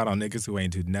projecting it out on niggas who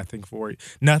ain't do nothing for it,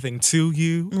 nothing to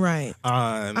you. Right.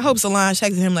 I hope Solange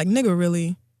texted him like, nigga,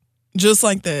 really? Just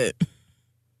like that.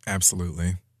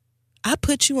 Absolutely. I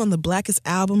put you on the blackest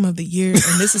album of the year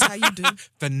and this is how you do?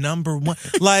 The number one.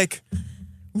 Like.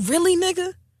 Really,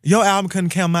 nigga? Your album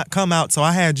couldn't come out, so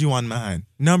I had you on mine.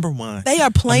 Number one. They are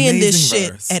playing this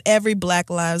shit verse. at every Black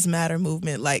Lives Matter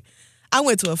movement. Like, I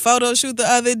went to a photo shoot the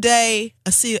other day,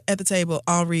 a seat at the table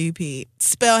on repeat.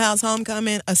 Spellhouse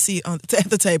Homecoming, a seat at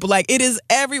the table. Like, it is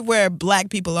everywhere black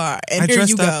people are. And here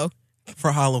you go.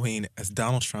 For Halloween as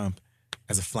Donald Trump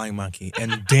as a flying monkey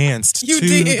and danced You to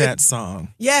did. that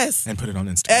song Yes. and put it on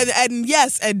Instagram. And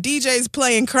yes, and DJs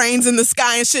playing cranes in the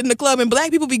sky and shit in the club, and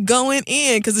black people be going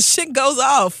in because the shit goes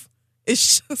off.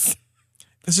 It's just...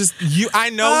 It's just you. I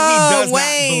know he does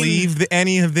Wayne. not believe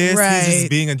any of this. Right. He's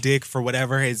just being a dick for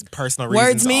whatever his personal reasons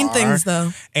Words mean are. things, though.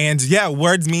 And yeah,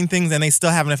 words mean things, and they still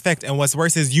have an effect. And what's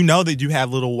worse is, you know that you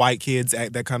have little white kids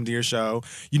that come to your show.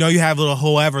 You know you have little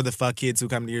whoever the fuck kids who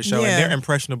come to your show, Yeah. and they're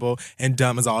impressionable and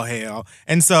dumb as all hell.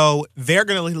 And so they're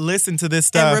gonna listen to this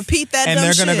stuff And repeat that and dumb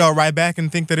they're gonna shit. go right back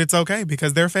and think that it's okay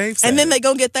because their fave said And then it. they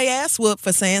gonna get their ass whooped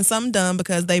for saying something dumb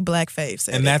because they black fave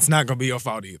said And it. that's not gonna be your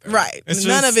fault either. Right. It's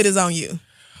None just- of it is on you.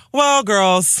 Well,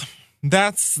 girls,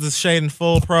 that's the Shade and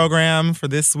Full program for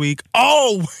this week.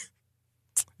 Oh,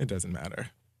 it doesn't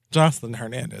matter. Jocelyn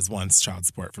Hernandez wants child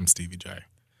support from Stevie J.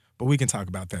 But we can talk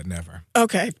about that never.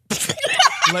 Okay.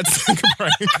 Let's take a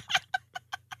break.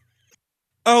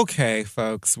 Okay,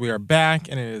 folks, we are back,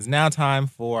 and it is now time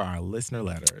for our listener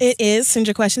letters. It is. Send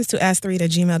your questions to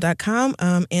ask3@gmail.com.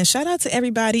 And shout out to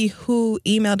everybody who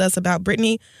emailed us about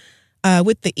Brittany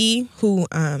with the E, who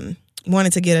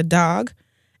wanted to get a dog.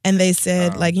 And they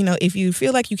said, like, you know, if you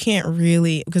feel like you can't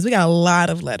really, because we got a lot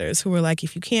of letters who were like,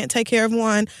 if you can't take care of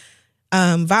one,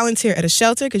 volunteer at a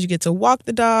shelter because you get to walk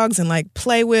the dogs and like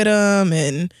play with them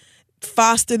and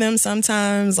foster them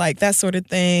sometimes, like that sort of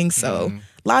thing. So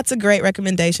lots of great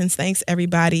recommendations. Thanks,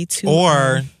 everybody.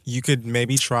 Or you could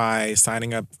maybe try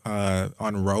signing up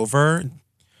on Rover.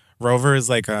 Rover is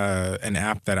like an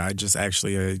app that I just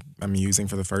actually I'm using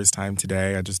for the first time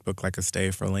today. I just booked like a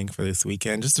stay for Link for this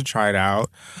weekend just to try it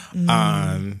out.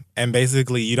 And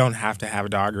basically, you don't have to have a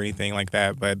dog or anything like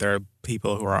that, but there are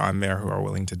people who are on there who are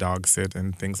willing to dog sit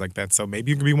and things like that. So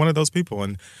maybe you can be one of those people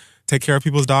and take care of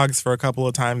people's dogs for a couple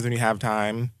of times when you have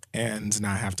time and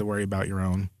not have to worry about your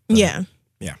own. Yeah.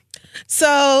 Yeah.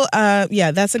 So, yeah,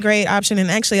 that's a great option.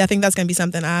 And actually, I think that's going to be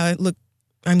something I'm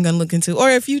going to look into. Or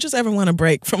if you just ever want a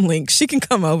break from Link, she can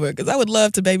come over because I would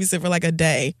love to babysit for like a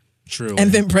day. Truly.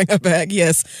 And then bring her back.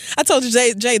 Yes. I told you,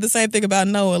 Jay, the same thing about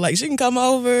Noah. Like, she can come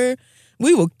over.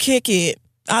 We will kick it.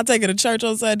 I'll take her to church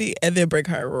on Sunday and then bring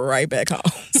her right back home.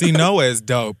 See, Noah is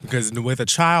dope because with a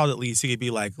child, at least, you could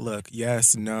be like, look,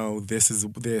 yes, no, this is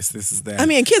that. I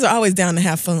mean, kids are always down to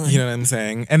have fun. You know what I'm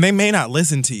saying? And they may not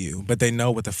listen to you, but they know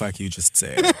what the fuck you just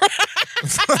said.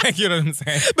 Like, you know what I'm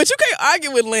saying? But you can't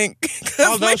argue with Link. 'Cause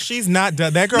Although Link- she's not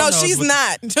done. That girl no, knows she's what-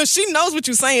 not. No, she knows what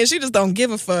you're saying. She just don't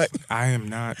give a fuck. I am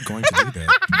not going to do that.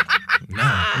 No,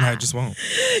 I just won't.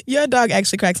 Your dog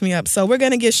actually cracks me up. So we're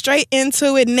going to get straight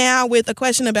into it now with a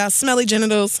question about smelly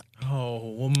genitals.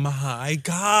 Oh, my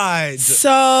God.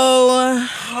 So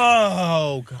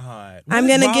Oh, God. I'm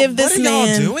gonna give this What are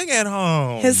man- y'all doing at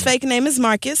home? his fake name is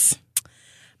Marcus.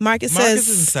 Marcus Marcus says,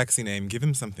 is a sexy name. Give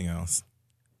him something else.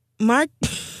 Mark,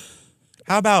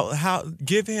 How about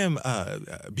give him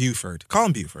Buford. Call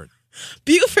him Buford.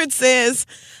 Buford says,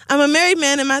 I'm a married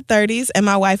man in my 30s, and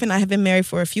my wife and I have been married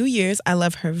for a few years. I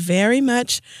love her very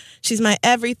much. She's my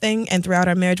everything, and throughout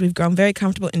our marriage, we've grown very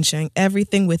comfortable in sharing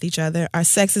everything with each other. Our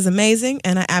sex is amazing,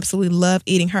 and I absolutely love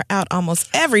eating her out almost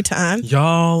every time.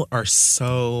 Y'all are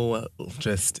so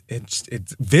just, it's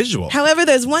visual. However,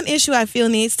 there's one issue I feel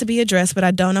needs to be addressed, but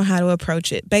I don't know how to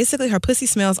approach it. Basically, her pussy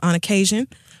smells on occasion.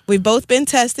 We've both been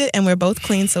tested, and we're both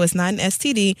clean, so it's not an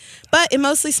STD. But it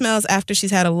mostly smells after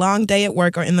she's had a long day at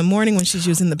work or in the morning when she's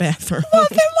using the bathroom. Well,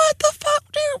 then what the fuck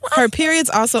do you Her periods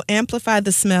also amplify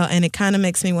the smell, and it kind of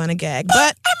makes me want to gag.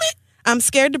 But I'm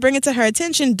scared to bring it to her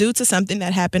attention due to something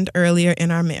that happened earlier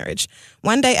in our marriage.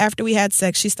 One day after we had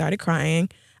sex, she started crying.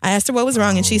 I asked her what was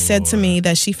wrong, and she said to me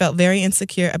that she felt very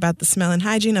insecure about the smell and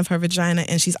hygiene of her vagina,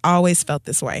 and she's always felt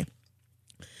this way.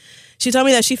 She told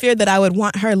me that she feared that I would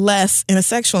want her less in a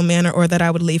sexual manner or that I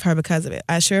would leave her because of it.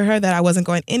 I assured her that I wasn't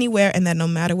going anywhere and that no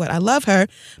matter what, I love her.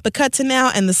 But cut to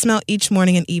now, and the smell each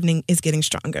morning and evening is getting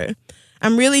stronger.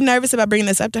 I'm really nervous about bringing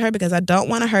this up to her because I don't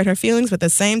want to hurt her feelings, but at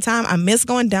the same time, I miss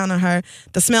going down on her.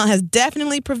 The smell has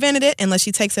definitely prevented it unless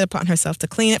she takes it upon herself to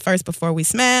clean it first before we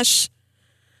smash.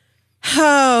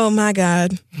 Oh, my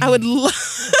God. I would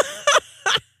love...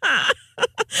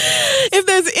 If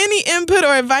there's any input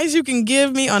or advice you can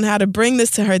give me on how to bring this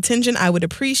to her attention, I would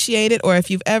appreciate it. Or if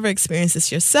you've ever experienced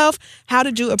this yourself, how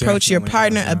did you approach your Definitely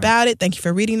partner have. about it? Thank you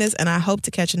for reading this, and I hope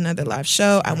to catch another live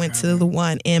show. I went to the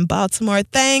one in Baltimore.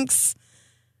 Thanks,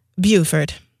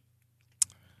 Buford.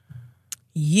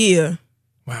 Yeah.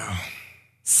 Wow.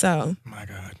 So, My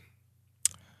God.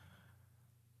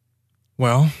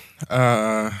 Well,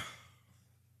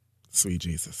 sweet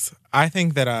Jesus. I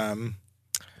think that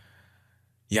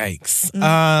yikes.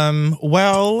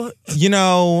 Well, you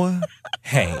know,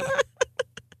 hey.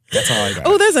 That's all I got.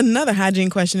 Oh, there's another hygiene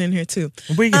question in here too.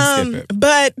 We can skip it.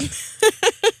 But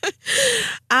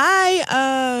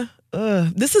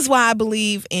this is why I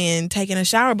believe in taking a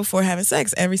shower before having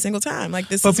sex every single time. Like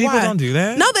this But is people why. don't do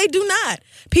that. No, they do not.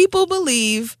 People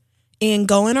believe in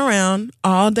going around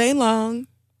all day long,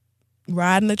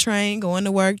 riding the train, going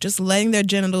to work, just letting their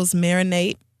genitals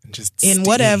marinate Just in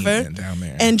whatever. down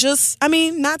there. And just, I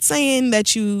mean, not saying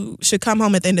that you should come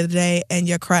home at the end of the day and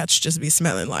your crotch just be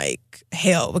smelling like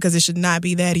hell, because it should not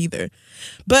be that either.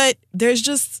 But there's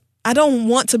just, I don't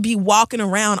want to be walking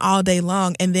around all day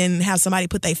long and then have somebody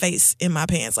put their face in my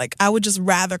pants. Like, I would just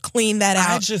rather clean that out.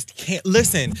 I just can't.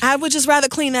 Listen. I would just rather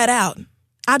clean that out.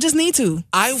 I just need to.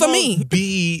 I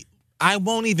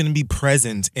won't even be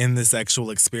present in the sexual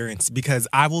experience because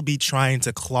I will be trying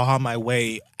to claw my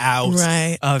way out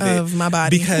of my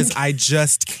body. Because I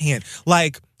just can't.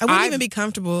 Like, I wouldn't even be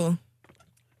comfortable.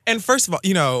 And first of all,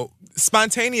 you know,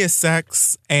 spontaneous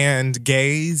sex and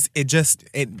gaze,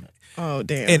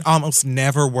 it almost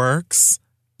never works,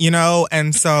 you know?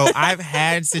 And so I've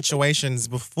had situations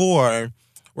before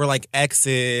where like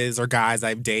exes or guys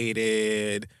I've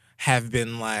dated have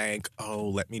been like, oh,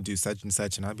 let me do such and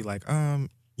such. And I'd be like,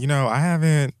 you know, I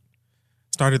haven't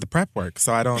started the prep work,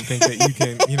 so I don't think that you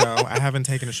can, you know, I haven't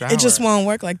taken a shower. It just won't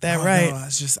work like that, right? No,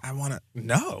 it's just, I want to,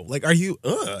 no. Like, are you,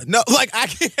 no, like, I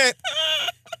can't.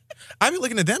 I'd be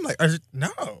looking at them like, no,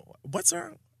 what's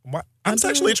wrong? What? I'm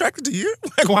sexually attracted to you?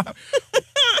 Like, why?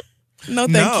 No,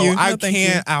 thank you. No, I thank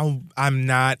can't. you. I'm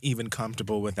not even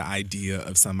comfortable with the idea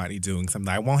of somebody doing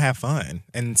something. I won't have fun.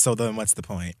 And so then what's the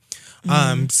point?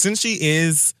 Since she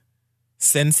is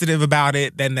sensitive about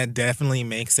it, then that definitely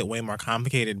makes it way more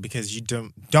complicated because you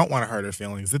don't want to hurt her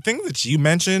feelings. The thing that you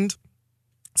mentioned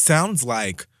sounds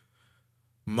like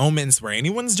moments where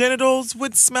anyone's genitals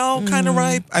would smell kind of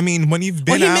ripe. I mean, when you've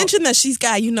been he mentioned that she's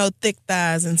got, you know, thick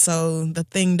thighs, and so the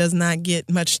thing does not get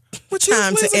much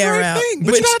time to air out.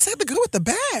 But you gotta take the good with the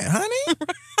bad, honey.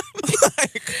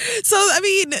 So, I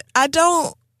mean,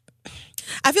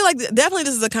 I feel like definitely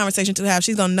this is a conversation to have.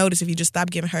 She's going to notice if you just stop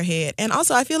giving her head. And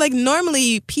also, I feel like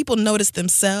normally people notice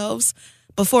themselves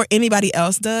before anybody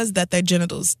else does that their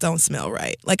genitals don't smell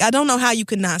right. Like, I don't know how you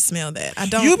could not smell that. I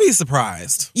don't. You'd be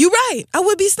surprised. You're right. I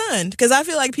would be stunned because I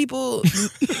feel like people,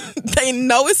 they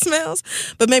know it smells,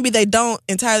 but maybe they don't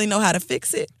entirely know how to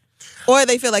fix it. Or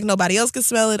they feel like nobody else can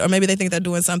smell it, or maybe they think they're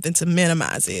doing something to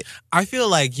minimize it. I feel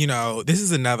like, you know, this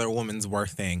is another Woman's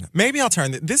Worth thing. Maybe I'll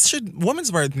turn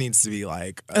Woman's Worth needs to be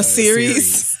like a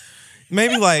series.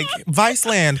 Maybe like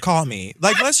Viceland, call me.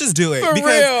 Like, let's just do it. For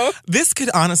real. This could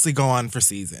honestly go on for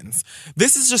seasons.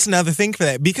 This is just another thing for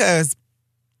that because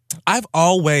I've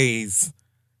always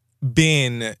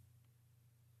been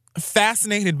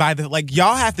fascinated by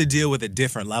y'all have to deal with a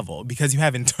different level because you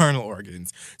have internal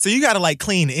organs. So you got to like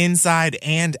clean inside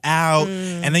and out.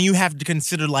 And then you have to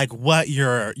consider like what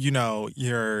your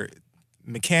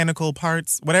mechanical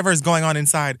parts, whatever is going on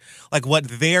inside, like what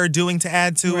they're doing to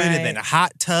add to it. And then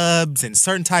hot tubs and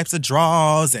certain types of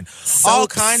draws and Soaps, all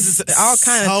kinds of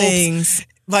things.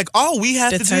 Like, all we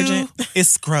have Detergent. to do is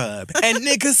scrub. And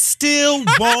niggas still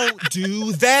won't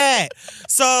do that.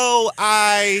 So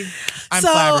I'm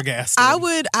flabbergasted.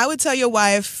 I would tell your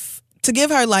wife to give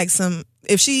her like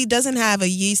if she doesn't have a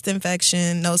yeast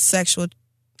infection, no sexual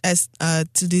to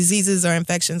diseases or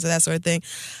infections or that sort of thing,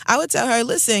 I would tell her,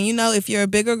 listen, you know, if you're a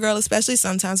bigger girl, especially,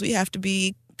 sometimes we have to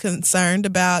be concerned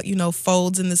about, you know,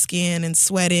 folds in the skin and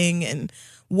sweating and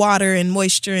water and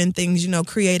moisture and things, you know,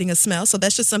 creating a smell. So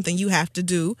that's just something you have to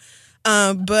do.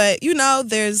 But, you know,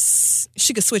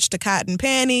 she could switch to cotton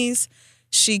panties.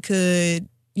 She could,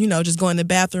 you know, just go in the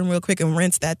bathroom real quick and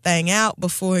rinse that thing out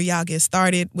before y'all get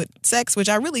started with sex, which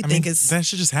I really think is... That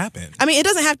should just happen. I mean, it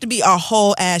doesn't have to be a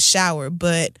whole ass shower,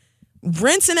 but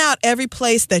rinsing out every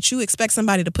place that you expect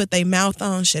somebody to put their mouth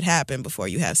on should happen before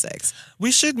you have sex.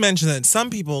 We should mention that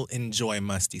some people enjoy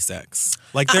musty sex.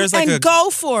 Like, there's go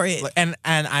for it. And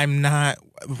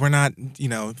we're not, you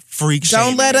know, freak shaming.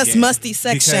 Don't let us musty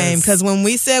sex shame, because when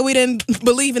we said we didn't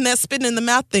believe in that spitting in the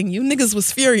mouth thing, you niggas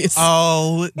was furious.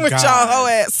 Oh, with God. y'all hoe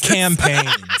ass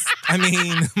campaigns. I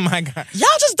mean, my God. Y'all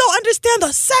just don't understand the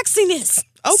sexiness.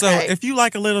 Okay. So if you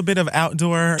like a little bit of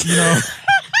outdoor, you know,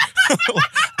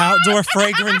 outdoor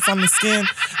fragrance on the skin,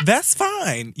 that's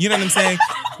fine. You know what I'm saying?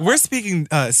 We're speaking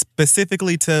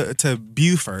specifically to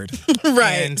Buford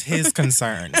and his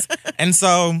concerns. And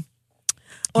so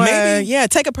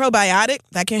take a probiotic.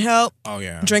 That can help. Oh,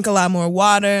 yeah. Drink a lot more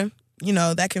water.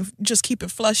 that can just keep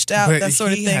it flushed out, But that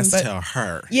sort of he thing. has But to tell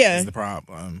her. Yeah. Is the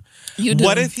problem. you do.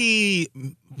 What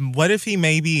if he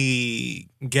maybe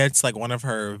gets like one of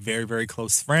her very, very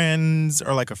close friends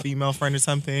or like a female friend or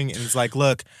something and is like,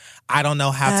 look, I don't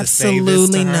know how to say this to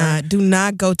Absolutely her. not. Do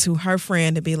not go to her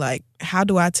friend and be like, how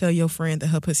do I tell your friend that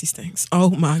her pussy stinks? Oh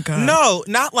my God. No,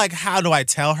 not like how do I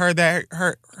tell her that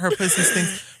her pussy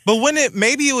stinks. But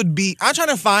maybe it would be, I'm trying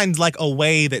to find like a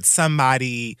way that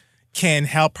somebody can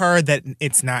help her that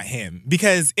it's not him.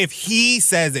 Because if he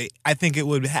says it, I think it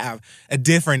would have a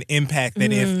different impact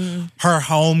than if her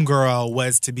homegirl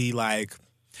was to be like,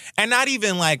 and not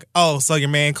even like, oh, so your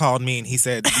man called me and he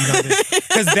said, this.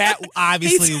 Because that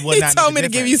obviously would not He told make me a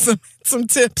to give you difference. some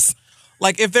tips.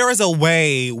 Like, if there was a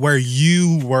way where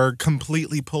you were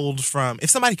completely pulled from, if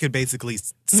somebody could basically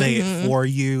say it for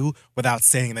you without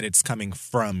saying that it's coming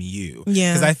from you.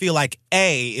 Yeah. Because I feel like,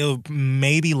 A, it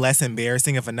may be less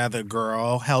embarrassing if another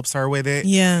girl helps her with it.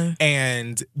 Yeah.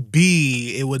 And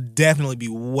B, it would definitely be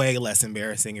way less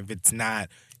embarrassing if it's not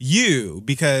you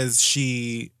because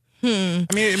she... I mean,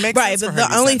 it makes Right, sense for but her to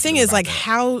the be only thing sensitive is like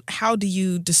about that. how do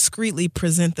you discreetly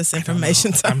present this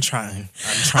information to I'm trying.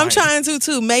 I'm trying to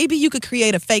too. Maybe you could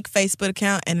create a fake Facebook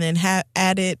account and then have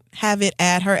it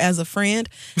add her as a friend,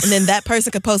 and then that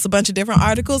person could post a bunch of different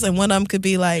articles, and one of them could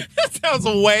be like That sounds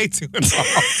way too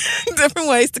involved. different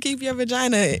ways to keep your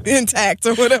vagina intact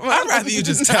or whatever. I'd rather you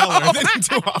just tell her than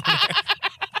do all that.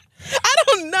 I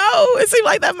don't know. It seems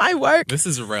like that might work. This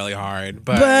is really hard,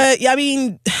 But yeah, I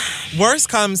mean, worst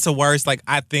comes to worst, like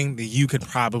I think that you could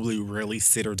probably really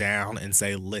sit her down and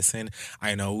say, listen,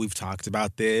 I know we've talked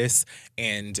about this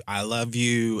and I love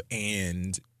you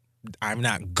and I'm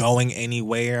not going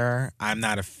anywhere. I'm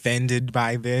not offended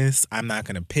by this. I'm not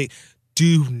going to pick.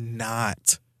 Do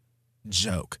not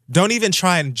joke. Don't even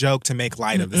try and joke to make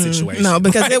light of the situation. no,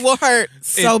 because Like, it will hurt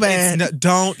so bad.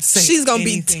 Don't say She's gonna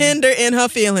be anything. tender in her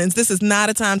feelings. This is not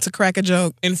a time to crack a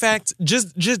joke. In fact,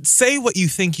 just say what you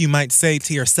think you might say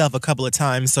to yourself a couple of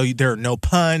times so there are no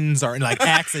puns or like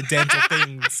accidental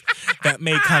things that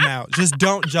may come out. Just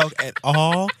don't joke at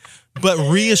all, but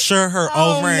reassure her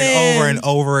over and over and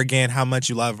over again how much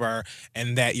you love her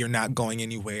and that you're not going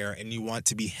anywhere and you want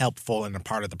to be helpful and a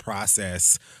part of the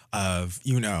process of,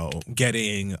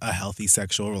 getting a healthy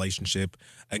sexual relationship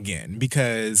again.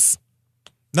 Because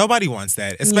nobody wants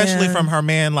that, especially Yeah. from her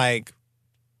man, like...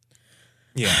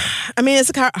 Yeah. I mean, it's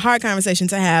a hard conversation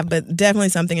to have, but definitely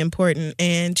something important.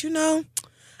 And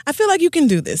I feel like you can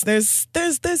do this.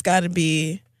 There's got to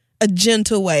be a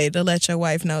gentle way to let your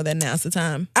wife know that now's the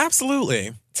time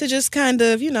Absolutely. to just kind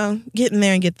of get in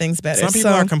there and get things better. Some people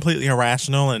are completely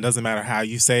irrational and it doesn't matter how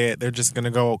you say it. They're just going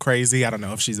to go crazy. I don't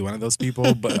know if she's one of those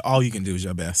people, but all you can do is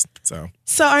your best. So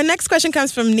our next question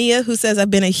comes from Nia, who says,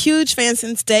 I've been a huge fan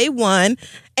since day one.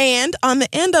 And on the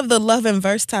end of the Love and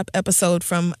Verse Top episode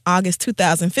from August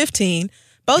 2015,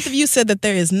 both of you said that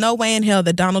there is no way in hell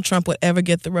that Donald Trump would ever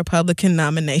get the Republican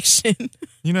nomination.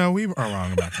 We are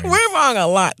wrong about things. We're wrong a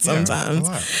lot Yeah, sometimes.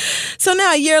 a lot. So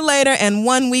now, a year later and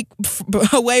 1 week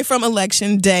away from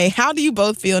Election Day, how do you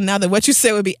both feel now that what you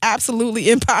said would be absolutely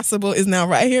impossible is now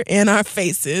right here in our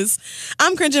faces?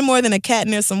 I'm cringing more than a cat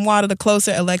near some water the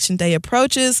closer Election Day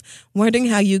approaches. Wondering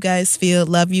how you guys feel.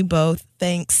 Love you both.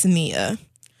 Thanks, Nia.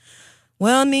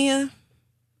 Well, Nia,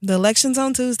 the election's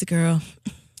on Tuesday, girl.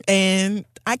 And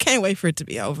I can't wait for it to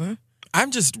be over.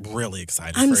 I'm just really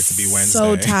excited I'm for it to be Wednesday.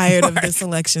 so tired of Like, this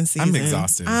election season. I'm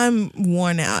exhausted. I'm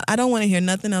worn out. I don't want to hear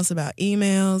nothing else about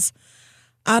emails.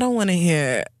 I don't want to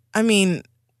hear. I mean,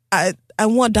 I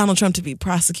want Donald Trump to be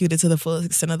prosecuted to the fullest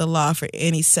extent of the law for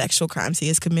any sexual crimes he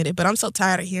has committed. But I'm so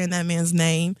tired of hearing that man's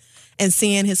name and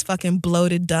seeing his fucking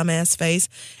bloated dumbass face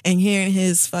and hearing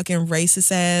his fucking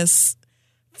racist ass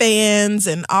fans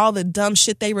and all the dumb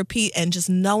shit they repeat and just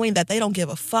knowing that they don't give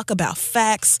a fuck about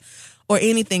facts or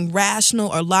anything rational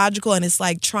or logical, and it's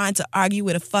like trying to argue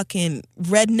with a fucking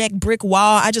redneck brick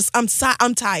wall.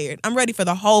 I'm tired. I'm ready for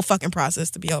the whole fucking process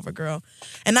to be over, girl.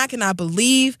 And I cannot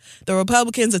believe the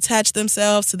Republicans attach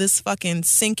themselves to this fucking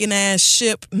sinking ass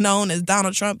ship known as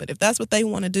Donald Trump. But if that's what they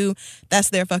want to do, that's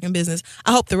their fucking business.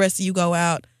 I hope the rest of you go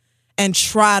out and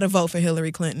try to vote for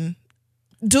Hillary Clinton.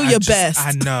 Do your best.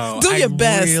 I know. Do your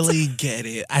best. I really get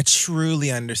it. I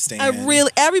truly understand.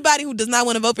 Everybody who does not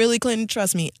want to vote for Hillary Clinton,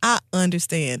 trust me, I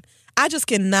understand. I just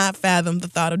cannot fathom the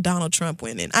thought of Donald Trump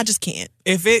winning. I just can't.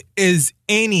 If it is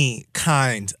any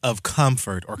kind of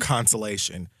comfort or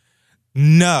consolation,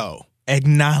 know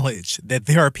acknowledge that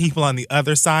there are people on the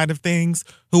other side of things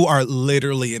who are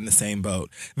literally in the same boat.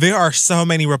 There are so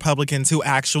many Republicans who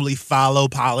actually follow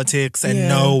politics and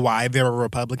know why they're a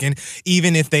Republican,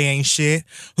 even if they ain't shit,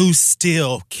 who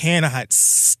still cannot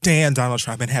stand Donald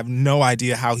Trump and have no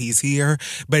idea how he's here.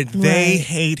 But they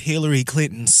hate Hillary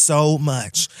Clinton so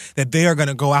much that they are going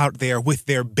to go out there with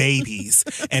their babies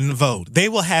and vote. They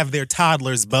will have their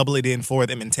toddlers bubble it in for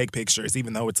them and take pictures,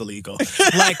 even though it's illegal.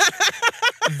 Like,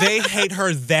 they hate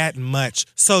her that much.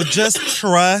 So just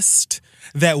trust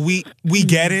that we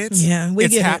get it. Yeah,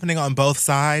 it's happening on both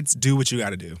sides. Do what you got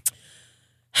to do.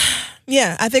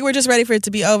 Yeah, I think we're just ready for it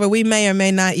to be over. We may or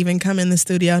may not even come in the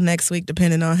studio next week,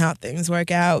 depending on how things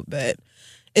work out. But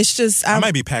it's just... I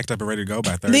might be packed up and ready to go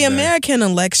by Thursday. The American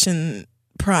election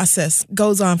process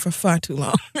goes on for far too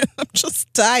long. I'm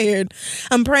just tired.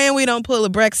 I'm praying we don't pull a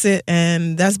Brexit,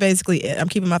 and that's basically it. I'm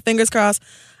keeping my fingers crossed.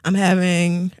 I'm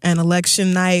having an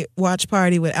election night watch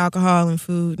party with alcohol and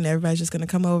food, and everybody's just going to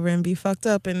come over and be fucked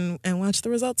up and watch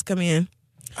the results come in.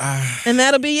 And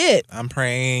that'll be it. I'm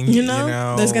praying. You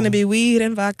know there's going to be weed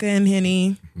and vodka and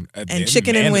Henny and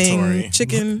chicken and wing,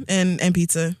 chicken and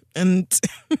pizza and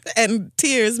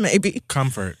tears maybe.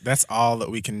 Comfort. That's all that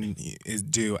we can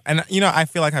do. And, I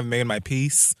feel like I've made my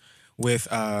peace with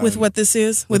what this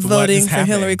is, with voting for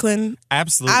Hillary Clinton.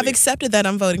 Absolutely. I've accepted that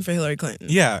I'm voting for Hillary Clinton.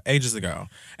 Yeah, ages ago.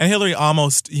 And Hillary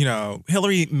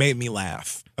Hillary made me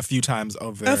laugh a few times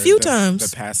over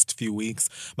the past few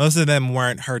weeks. Most of them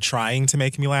weren't her trying to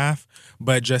make me laugh,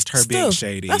 but just her being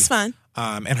shady. That's fine.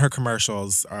 And her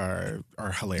commercials are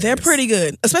hilarious. They're pretty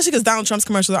good, especially because Donald Trump's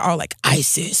commercials are all like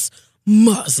ISIS,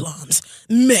 Muslims,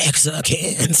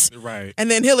 Mexicans. Right.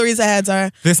 And then Hillary's ads are...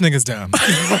 This nigga's dumb.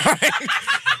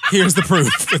 Here's the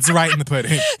proof. It's right in the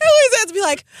pudding. Hillary's ads be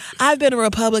like, I've been a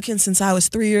Republican since I was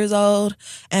 3 years old,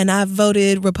 and I've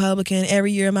voted Republican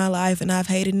every year of my life, and I've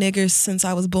hated niggers since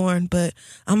I was born, but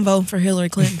I'm voting for Hillary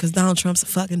Clinton because Donald Trump's a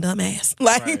fucking dumbass.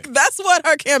 That's what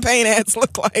her campaign ads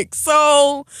look like.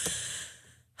 So...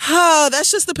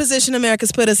 that's just the position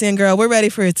America's put us in, girl. We're ready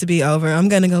for it to be over. I'm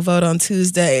going to go vote on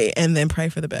Tuesday and then pray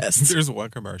for the best. There's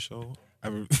one commercial,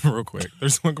 real quick.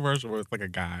 There's one commercial where it's like a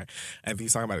guy, and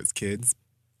he's talking about his kids.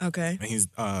 Okay. And he's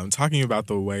talking about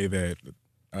the way that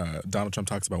Donald Trump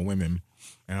talks about women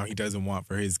and how he doesn't want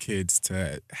for his kids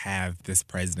to have this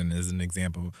president as an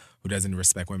example who doesn't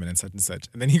respect women and such and such.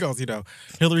 And then he goes,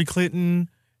 Hillary Clinton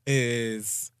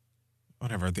is...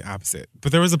 whatever, the opposite.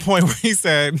 But there was a point where he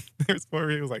said, he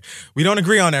was like, we don't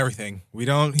agree on everything. We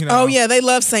don't, Oh, yeah, they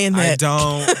love saying that. I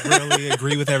don't really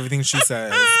agree with everything she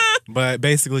says. But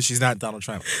basically, she's not Donald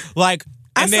Trump.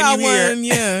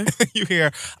 You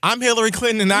hear, I'm Hillary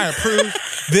Clinton and I approve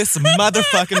this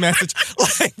motherfucking message.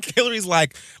 Like, Hillary's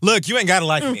like, look, you ain't got to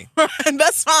like me.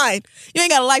 That's fine. You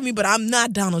ain't got to like me, but I'm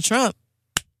not Donald Trump.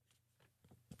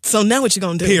 So now what you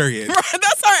gonna do? Period.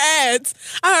 That's our ads.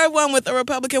 I heard one with a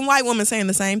Republican white woman saying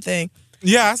the same thing.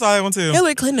 Yeah, I saw that one too.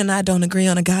 Hillary Clinton and I don't agree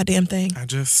on a goddamn thing.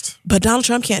 But Donald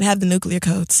Trump can't have the nuclear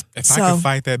codes. If I could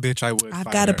fight that bitch, I would.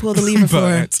 I've got to pull the lever for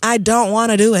her. I don't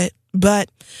want to do it.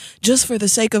 But just for the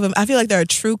sake of them, I feel like there are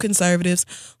true conservatives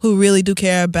who really do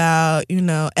care about,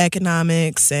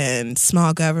 economics and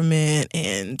small government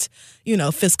and,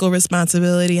 fiscal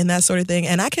responsibility and that sort of thing.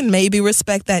 And I can maybe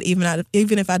respect that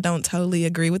even if I don't totally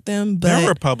agree with them. But there are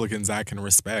Republicans I can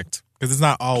respect because it's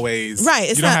not always right.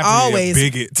 It's you don't not have always to be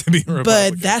a bigot to be a Republican.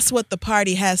 But that's what the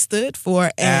party has stood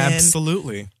for. And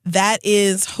absolutely, that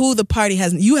is who the party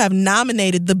has. You have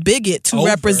nominated the bigot to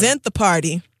represent the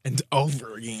party. And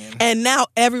over again. And now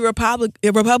every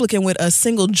Republican with a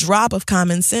single drop of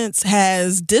common sense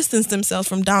has distanced themselves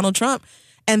from Donald Trump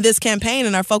and this campaign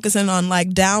and are focusing on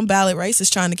down ballot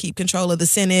races, trying to keep control of the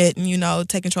Senate and,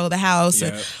 take control of the House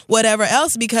or whatever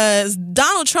else, because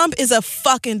Donald Trump is a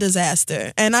fucking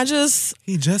disaster. And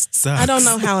he just sucks. I don't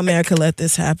know how America let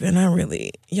this happen.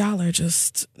 Y'all are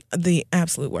just the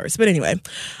absolute worst. But anyway,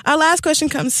 our last question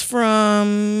comes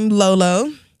from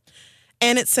Lolo.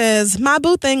 And it says, my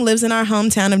boo thing lives in our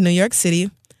hometown of New York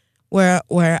City, while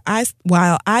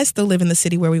I still live in the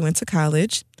city where we went to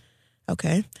college.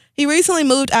 Okay. He recently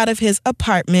moved out of his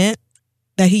apartment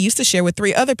that he used to share with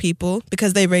 3 other people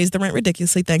because they raised the rent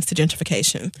ridiculously thanks to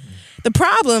gentrification. The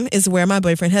problem is where my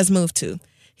boyfriend has moved to.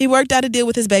 He worked out a deal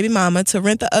with his baby mama to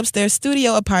rent the upstairs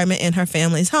studio apartment in her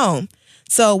family's home.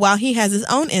 So while he has his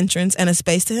own entrance and a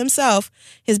space to himself,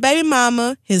 his baby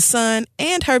mama, his son,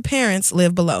 and her parents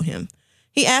live below him.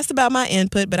 He asked about my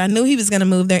input, but I knew he was going to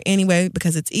move there anyway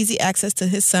because it's easy access to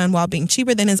his son while being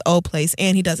cheaper than his old place,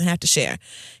 and he doesn't have to share.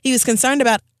 He was concerned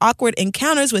about awkward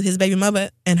encounters with his baby mother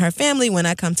and her family when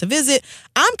I come to visit.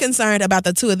 I'm concerned about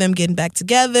the two of them getting back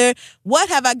together. What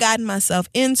have I gotten myself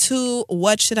into?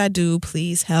 What should I do?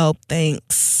 Please help.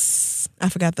 Thanks. I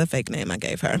forgot the fake name I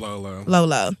gave her.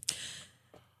 Lolo.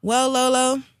 Well,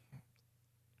 Lolo.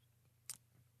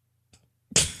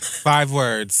 5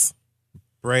 words.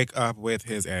 Break up with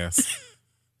his ass.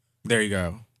 There you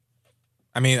go.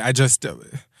 I mean,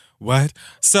 what?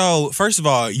 So, first of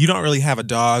all, you don't really have a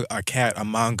dog, a cat, a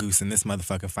mongoose in this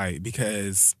motherfucking fight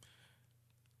because,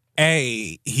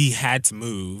 A, he had to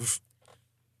move.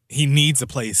 He needs a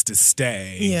place to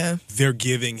stay. Yeah. They're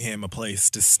giving him a place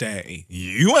to stay.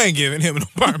 You ain't giving him an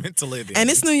apartment to live in.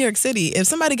 And it's New York City. If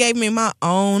somebody gave me my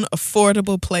own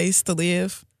affordable place to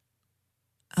live,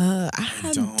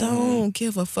 I don't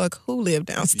give a fuck who lived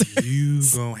downstairs. You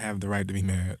gonna have the right to be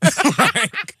mad.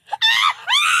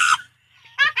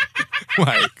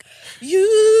 like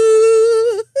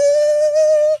you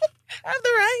have the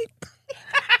right.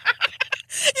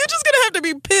 You're just gonna have to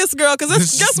be pissed, girl,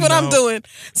 because guess what I'm doing?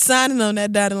 Signing on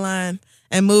that dotted line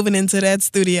and moving into that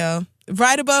studio.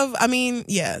 Right above,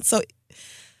 yeah. So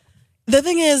the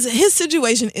thing is, his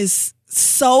situation is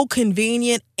so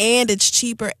convenient and it's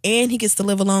cheaper and he gets to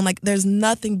live alone. Like, there's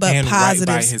nothing but and positives.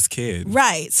 Right by his kid.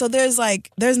 Right. So there's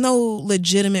no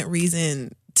legitimate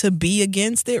reason to be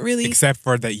against it, really. Except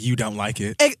for that you don't like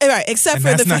it. Right. Except and for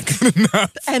that's not good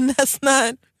enough. And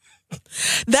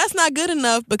that's not good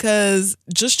enough because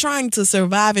just trying to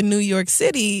survive in New York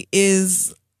City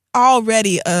is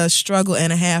already a struggle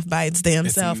and a half by its damn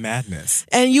self. It's madness.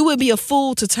 And you would be a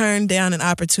fool to turn down an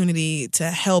opportunity to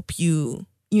help you,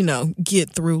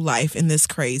 get through life in this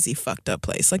crazy fucked up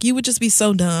place. Like, you would just be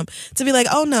so dumb to be like,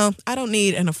 oh no, I don't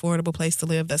need an affordable place to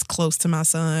live that's close to my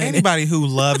son. Anybody who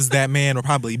loves that man will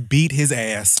probably beat his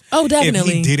ass. Oh,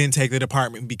 definitely. If he didn't take the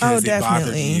apartment because it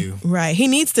bothered you. Right. He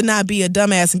needs to not be a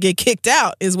dumbass and get kicked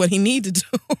out is what he needs to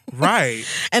do. Right.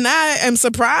 And I am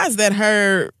surprised that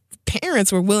her parents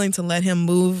were willing to let him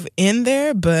move in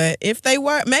there, but if they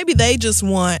were, maybe they just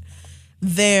want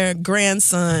their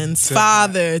grandson's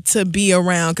father to be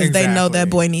around because they know that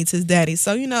boy needs his daddy.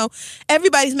 So,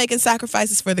 everybody's making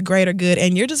sacrifices for the greater good,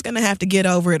 and you're just going to have to get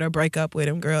over it or break up with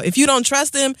him, girl. If you don't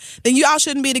trust him, then y'all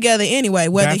shouldn't be together anyway,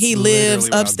 whether he lives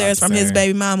upstairs from his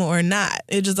baby mama or not.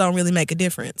 It just don't really make a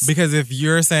difference. Because if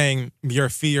you're saying your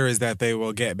fear is that they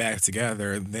will get back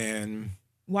together, then...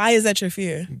 Why is that your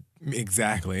fear?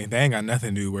 Exactly. They ain't got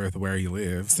nothing to do with where you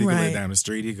live. So you could live down the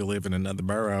street. He could live in another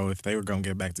borough. If they were going to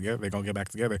get back together, they're going to get back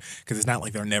together. Because it's not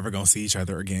like they're never going to see each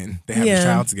other again. They have a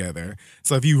child together.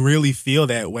 So if you really feel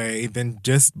that way, then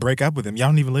just break up with him. Y'all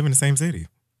don't even live in the same city.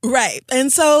 Right.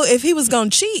 And so if he was going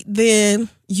to cheat, then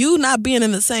you not being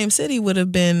in the same city would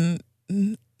have been...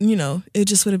 it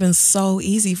just would have been so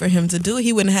easy for him to do.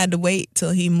 He wouldn't have had to wait till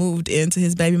he moved into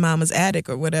his baby mama's attic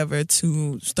or whatever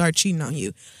to start cheating on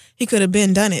you. He could have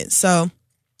been done it. So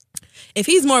if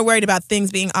he's more worried about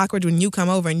things being awkward when you come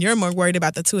over and you're more worried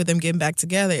about the two of them getting back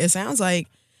together, it sounds like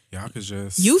y'all could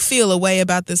just... You feel a way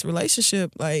about this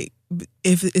relationship. Like,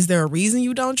 is there a reason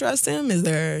you don't trust him? Is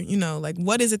there,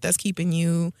 what is it that's keeping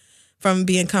you from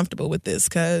being comfortable with this?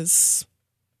 Because...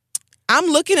 I'm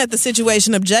looking at the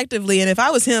situation objectively, and if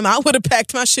I was him, I would have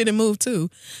packed my shit and moved too.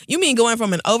 You mean going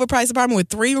from an overpriced apartment with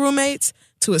 3 roommates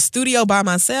to a studio by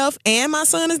myself and my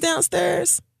son is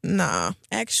downstairs? Nah,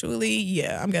 actually,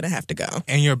 yeah, I'm going to have to go.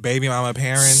 And your baby mama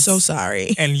parents? So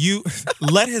sorry. And you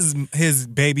let his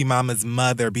baby mama's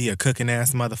mother be a cooking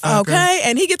ass motherfucker. Okay,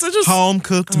 and he gets to just... Home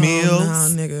cooked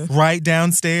meals. No, nigga. Right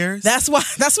downstairs. That's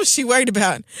what she worried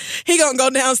about. He going to go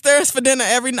downstairs for dinner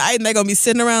every night and they going to be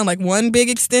sitting around like one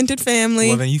big extended family.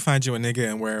 Well, then you find you a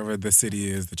nigga in wherever the city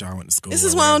is that y'all went to school. This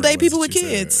is why I don't date people with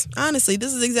kids. Honestly,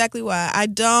 this is exactly why. I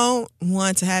don't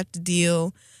want to have to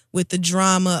deal with the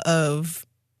drama of...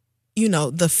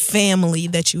 the family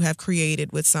that you have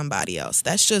created with somebody else.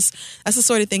 That's the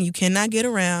sort of thing you cannot get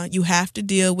around. You have to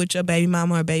deal with your baby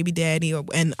mama or baby daddy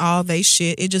and all they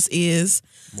shit. It just is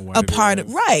a part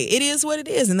of... Right. It is what it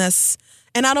is.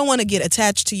 And I don't want to get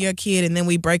attached to your kid and then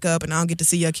we break up and I don't get to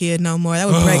see your kid no more. That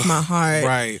would break my heart.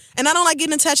 Right. And I don't like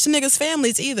getting attached to niggas'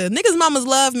 families either. Niggas' mamas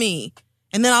love me.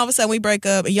 And then all of a sudden we break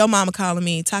up and your mama calling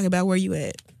me, talking about where you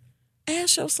at.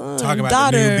 Ask your son, talk about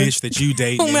daughter, the new bitch that you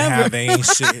dating and how they ain't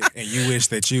shit, and you wish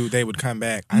that they would come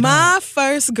back. My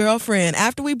first girlfriend,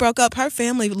 after we broke up, her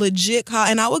family legit called,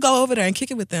 and I would go over there and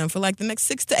kick it with them for like the next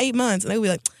 6 to 8 months, and they would be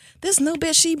like, "This new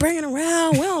bitch she bringing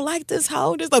around, we don't like this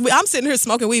hoe." I'm sitting here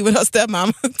smoking weed with her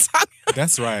stepmama.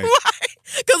 That's right. Right.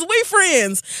 Because we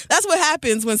friends. That's what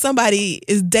happens when somebody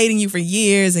is dating you for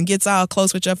years and gets all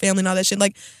close with your family and all that shit.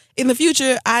 Like, in the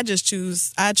future, I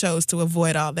chose to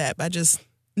avoid all that by just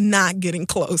not getting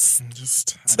close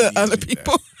to other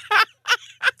people.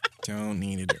 Don't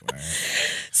need to do it.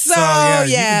 So yeah,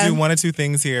 you can do one of two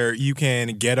things here. You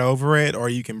can get over it or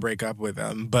you can break up with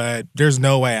them. But there's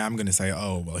no way I'm going to say,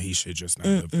 oh, well, he should just not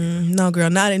live there. No, girl,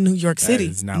 not in New York City.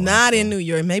 That is not in New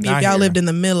York. Maybe not if y'all here. lived in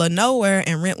the middle of nowhere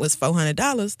and rent was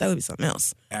 $400, that would be something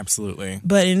else. Absolutely.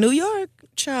 But in New York,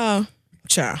 ciao.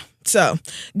 So,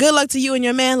 good luck to you and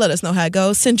your man. Let us know how it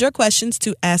goes. Send your questions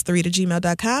to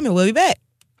ask3@gmail.com and we'll be back.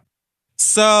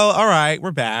 So, all right,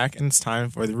 we're back, and it's time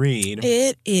for the read.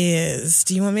 It is.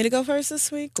 Do you want me to go first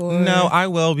this week? Or? No, I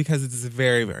will because it's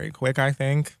very, very quick, I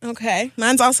think. Okay.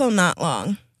 Mine's also not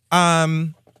long.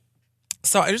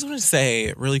 So I just want to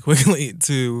say really quickly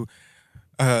to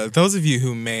those of you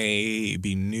who may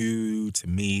be new to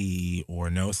me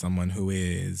or know someone who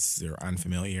is or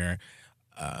unfamiliar,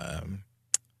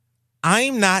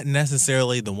 I'm not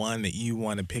necessarily the one that you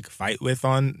want to pick a fight with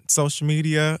on social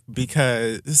media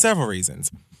because several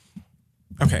reasons.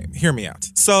 Okay, hear me out.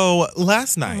 So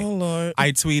last night, Lord.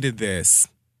 I tweeted this.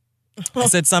 I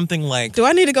said something like, Do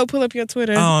I need to go pull up your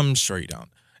Twitter? I'm sure you don't.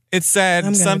 It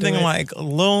said something do it. like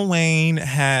Lil Wayne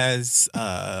has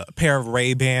a pair of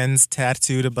Ray-Bans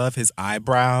tattooed above his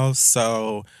eyebrows,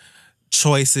 so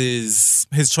his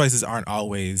choices aren't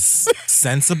always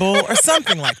sensible or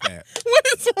something like that. What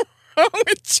is wrong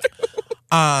with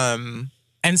you?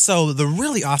 And so the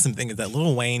really awesome thing is that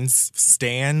Lil Wayne's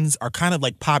stands are kind of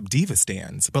like pop diva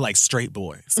stands, but like straight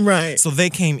boys. Right. So they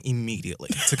came immediately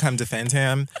to come defend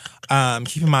him.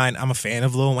 Keep in mind, I'm a fan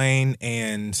of Lil Wayne,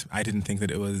 and I didn't think that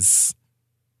it was...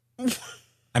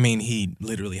 I mean, he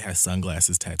literally has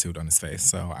sunglasses tattooed on his face,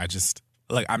 so I just...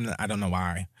 I don't know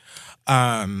why.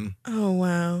 Oh,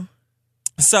 wow.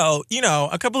 So,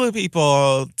 a couple of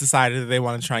people decided that they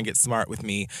want to try and get smart with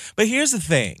me. But here's the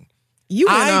thing. You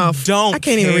went off. I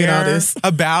can't even read all this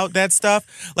about that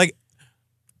stuff. Like,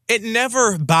 it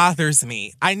never bothers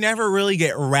me. I never really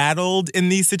get rattled in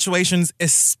these situations,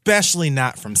 especially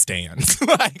not from stans.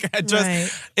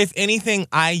 If anything,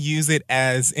 I use it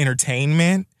as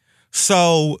entertainment.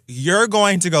 So you're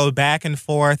going to go back and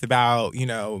forth about,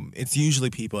 it's usually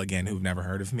people, again, who've never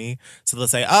heard of me. So they'll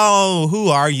say, oh, who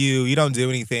are you? You don't do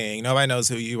anything. Nobody knows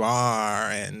who you are.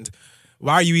 And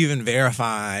why are you even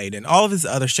verified? And all of this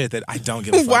other shit that I don't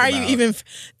give a fuck about. Why are you even...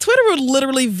 Twitter would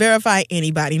literally verify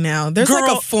anybody now. There's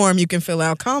like a form you can fill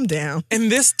out. Calm down.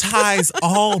 And this ties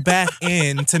all back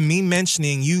in to me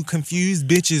mentioning you confused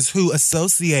bitches who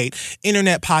associate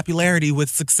internet popularity with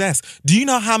success. Do you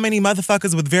know how many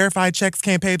motherfuckers with verified checks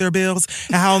can't pay their bills?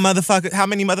 And how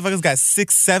many motherfuckers got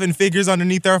 6-7 figures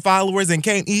underneath their followers and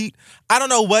can't eat? I don't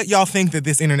know what y'all think that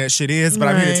this internet shit is, but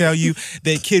I'm here to tell you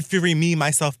that Kid Fury, me,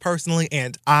 myself personally,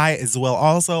 and I as well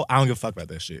also, I don't give a fuck about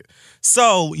that shit.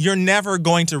 So you're never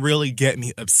going to really get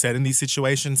me upset in these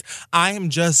situations. I am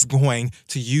just going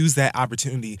to use that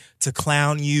opportunity to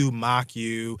clown you, mock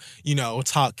you,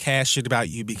 talk cash shit about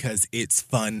you because it's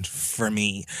fun for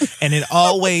me. And it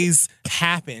always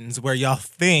happens where y'all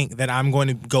think that I'm going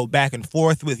to go back and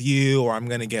forth with you or I'm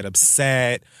going to get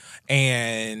upset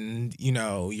and,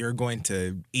 you're going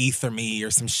to ether me or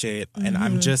some shit. And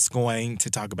I'm just going to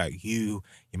talk about you,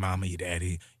 your mama, your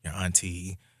daddy, your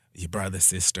auntie, your brother,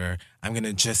 sister. I'm going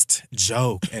to just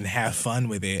joke and have fun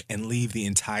with it and leave the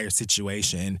entire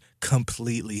situation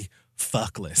completely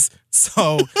fuckless.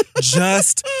 So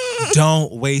just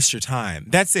don't waste your time.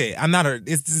 That's it.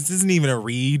 This isn't even a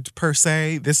read per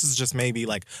se. This is just maybe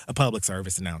like a public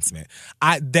service announcement.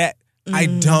 I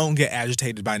don't get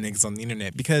agitated by niggas on the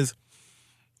internet because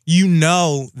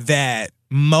that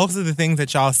most of the things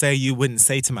that y'all say you wouldn't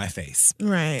say to my face.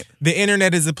 Right. The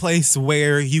internet is a place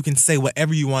where you can say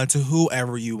whatever you want to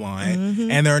whoever you want,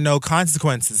 and there are no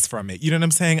consequences from it. You know what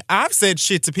I'm saying? I've said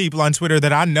shit to people on Twitter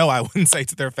that I know I wouldn't say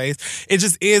to their face. It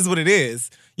just is what it is.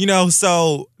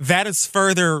 So that is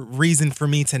further reason for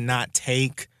me to not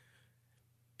take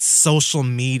social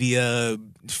media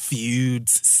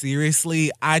feuds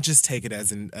seriously. I just take it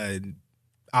as an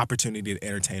opportunity to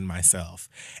entertain myself.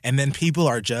 And then people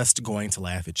are just going to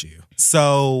laugh at you.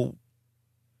 So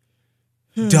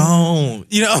don't,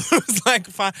 it's like,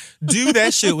 fine, do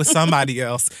that shit with somebody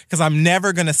else because I'm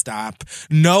never going to stop.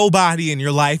 Nobody in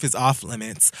your life is off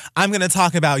limits. I'm going to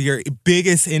talk about your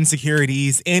biggest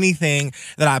insecurities, anything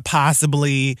that I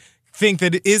possibly think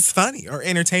that is funny or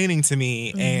entertaining to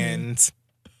me. And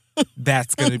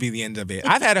that's going to be the end of it.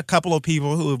 I've had a couple of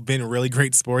people who have been really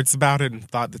great sports about it and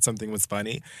thought that something was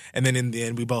funny. And then in the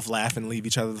end, we both laugh and leave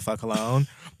each other the fuck alone.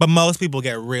 But most people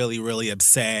get really, really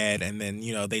upset. And then,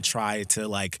 you know, they try to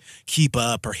like keep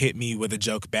up or hit me with a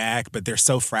joke back. But they're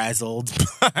so frazzled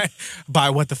by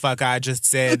what the fuck I just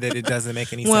said that it doesn't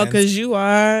make any sense. Well, because you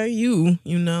are you.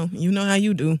 You know how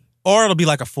you do. Or it'll be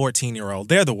like a 14-year-old.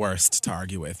 They're the worst to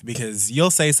argue with because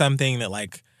you'll say something that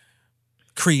like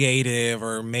creative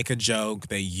or make a joke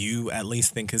that you at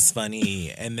least think is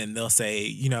funny, and then they'll say,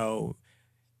 you know,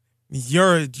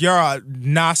 your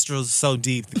nostrils so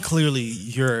deep that clearly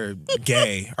you're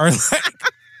gay. Or like,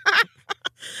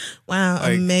 wow,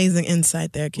 like, amazing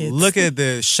insight there, kids. Look at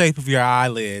the shape of your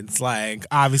eyelids. Like,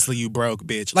 obviously you broke,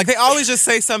 bitch. Like, they always just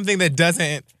say something that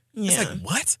doesn't. Yeah. It's like,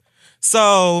 what?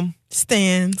 So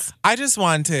stands. I just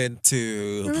wanted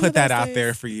to put that out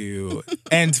there for you.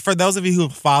 And for those of you who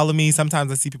follow me,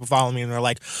 sometimes I see people follow me and they're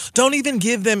like, don't even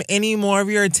give them any more of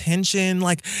your attention.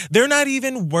 Like, they're not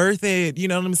even worth it. You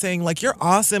know what I'm saying? Like, you're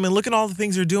awesome and look at all the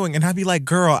things you're doing. And I'd be like,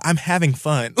 girl, I'm having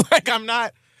fun. Like, I'm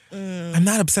not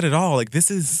upset at all. Like,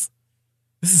 this is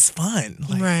fun.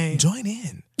 Like, right. Join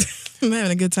in. I'm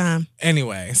having a good time.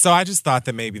 Anyway, so I just thought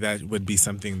that maybe that would be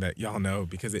something that y'all know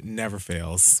because it never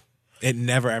fails. It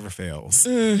never, ever fails.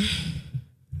 And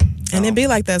it be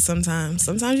like that sometimes.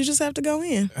 Sometimes you just have to go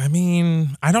in. I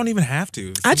mean, I don't even have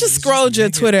to. I just scrolled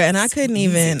your Twitter and I can't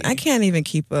even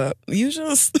keep up. You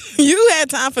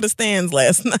had time for the stands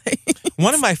last night.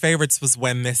 One of my favorites was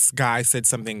when this guy said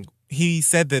something. He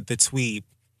said that the tweet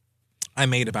I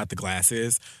made about the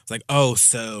glasses was like, oh,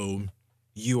 so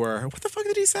you are, what the fuck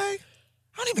did he say?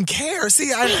 I don't even care. See,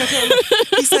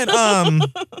 he said,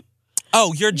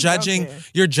 oh, you're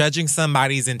judging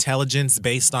somebody's intelligence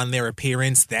based on their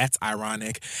appearance. That's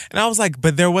ironic. And I was like,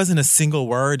 but there wasn't a single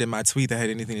word in my tweet that had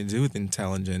anything to do with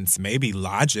intelligence. Maybe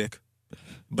logic,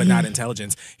 but not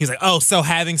intelligence. He's like, oh, so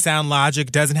having sound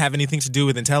logic doesn't have anything to do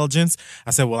with intelligence?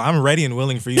 I said, well, I'm ready and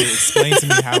willing for you to explain to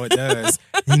me how it does.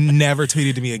 He never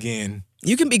tweeted to me again.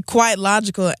 You can be quite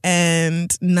logical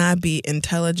and not be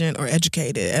intelligent or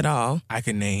educated at all. I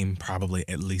can name probably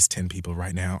at least 10 people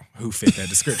right now who fit that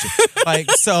description.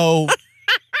 Like, so...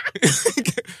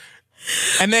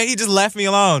 And then he just left me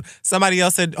alone. Somebody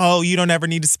else said, oh, you don't ever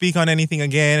need to speak on anything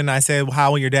again. And I said, well,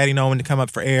 how will your daddy know when to come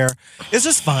up for air? It's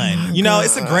just fun. You know,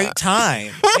 it's a great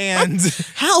time. And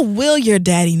how will your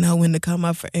daddy know when to come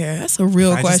up for air? That's a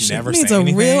real question. It needs a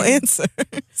real answer.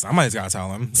 Somebody's got to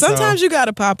tell him. Sometimes you got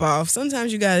to pop off.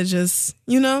 Sometimes you got to just,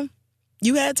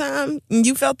 you had time and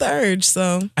you felt the urge,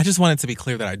 so. I just wanted to be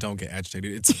clear that I don't get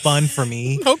agitated. It's fun for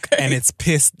me. Okay. And it's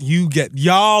pissed.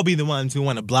 Y'all be the ones who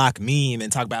want to block me and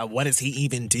then talk about what does he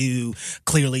even do?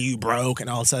 Clearly you broke and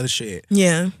all this other shit.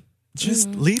 Yeah. Just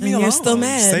leave me alone. You're still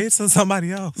mad. Say it to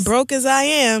somebody else. Broke as I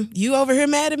am, you over here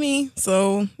mad at me,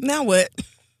 so now what?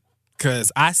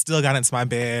 Because I still got into my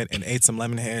bed and ate some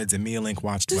lemon heads and me and Link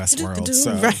watched Westworld.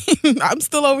 So. Right. I'm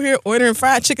still over here ordering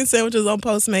fried chicken sandwiches on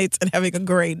Postmates and having a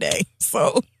great day.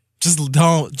 So just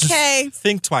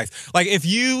think twice. Like, if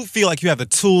you feel like you have the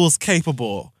tools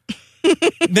capable,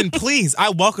 then please,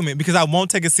 I welcome it because I won't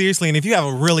take it seriously. And if you have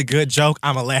a really good joke,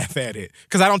 I'm going to laugh at it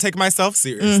because I don't take myself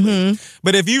seriously. Mm-hmm.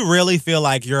 But if you really feel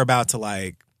like you're about to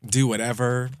like do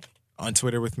whatever on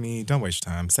Twitter with me, don't waste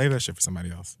your time. Save that shit for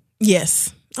somebody else.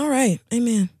 Yes. All right.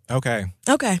 Amen. Okay.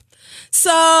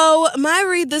 So my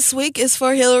read this week is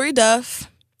for Hilary Duff.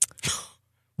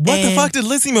 What the fuck did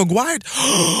Lizzie McGuire?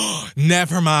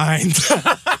 Never mind.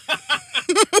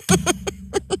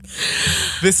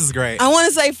 This is great. I want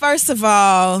to say, first of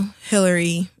all,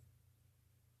 Hilary,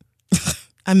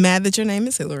 I'm mad that your name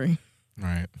is Hilary.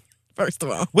 Right. First of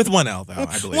all. With one L, though,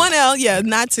 I believe. One L, yeah,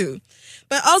 not two.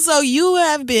 But also, you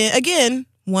have been, again,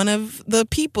 one of the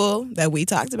people that we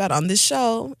talked about on this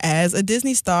show as a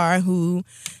Disney star who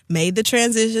made the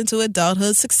transition to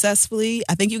adulthood successfully.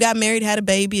 I think you got married, had a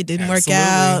baby. It didn't work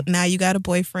out. Now you got a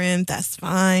boyfriend. That's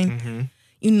fine.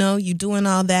 Mm-hmm. You doing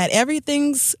all that.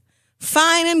 Everything's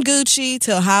fine and Gucci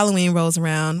till Halloween rolls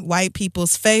around. White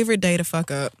people's favorite day to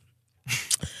fuck up.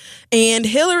 And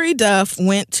Hilary Duff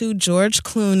went to George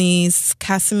Clooney's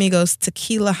Casamigos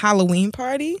Tequila Halloween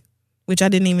party, which I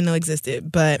didn't even know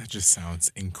existed, but that just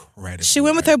sounds incredible. She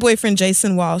went with her boyfriend,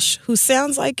 Jason Walsh, who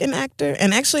sounds like an actor.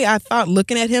 And actually, I thought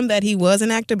looking at him that he was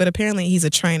an actor, but apparently he's a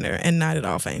trainer and not at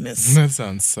all famous. That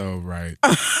sounds so right.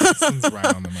 That sounds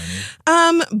right on the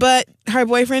money. But her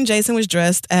boyfriend, Jason, was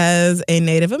dressed as a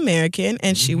Native American,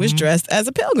 and she was dressed as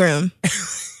a pilgrim.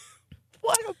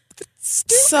 What?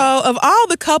 So, of all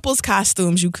the couples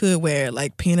costumes you could wear,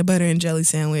 like peanut butter and jelly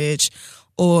sandwich,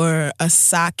 or a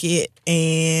socket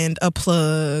and a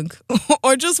plug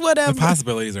or just whatever. The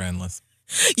possibilities are endless.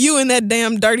 You in that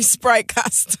damn dirty Sprite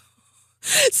costume.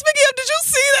 Speaking of, did you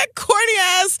see that corny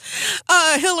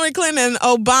ass Hillary Clinton and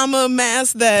Obama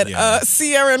mask that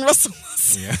Sierra and Russell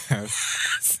Wilson? Yes.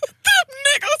 Them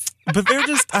niggas. But they're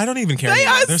just, I don't even care. They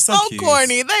are they're so cute.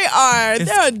 corny. They are.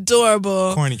 They're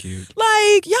adorable. Corny cute.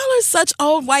 Like, y'all are such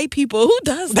old white people. Who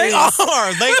does this? They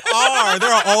are. They are.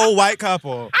 They're an old white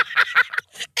couple.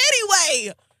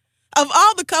 Anyway, of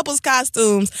all the couples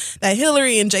costumes that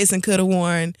Hillary and Jason could have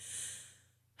worn,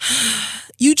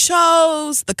 you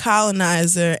chose the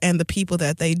colonizer and the people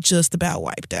that they just about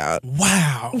wiped out.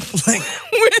 Wow. Like,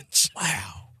 Which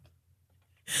wow.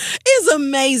 is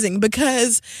amazing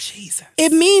because Jesus.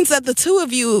 it means that the two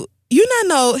of you not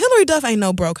know, Hillary Duff ain't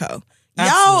no broke hoe.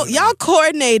 Y'all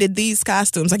coordinated these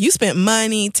costumes. Like, you spent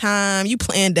money, time, you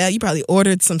planned out, you probably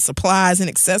ordered some supplies and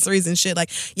accessories and shit.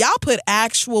 Like, y'all put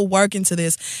actual work into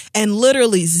this and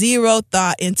literally zero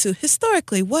thought into,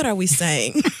 historically, what are we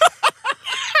saying?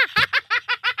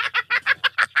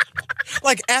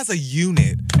 Like, as a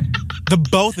unit, the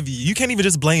both of you can't even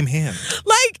just blame him.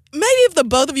 Like, maybe if the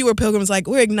both of you were pilgrims, like,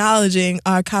 we're acknowledging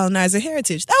our colonizer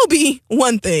heritage, that would be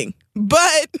one thing.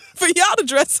 But for y'all to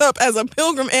dress up as a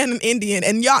pilgrim and an Indian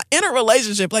and y'all in a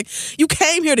relationship, like, you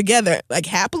came here together, like,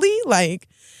 happily, like,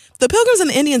 the pilgrims and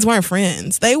the Indians weren't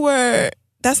friends.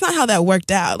 That's not how that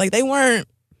worked out. Like, they weren't.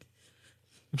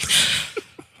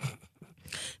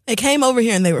 They came over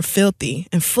here and they were filthy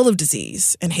and full of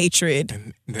disease and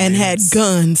hatred and had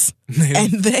guns.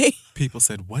 And people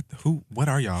said, what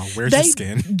are y'all? Where's your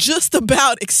skin? Just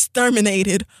about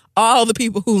exterminated all the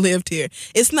people who lived here.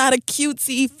 It's not a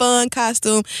cutesy, fun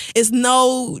costume. It's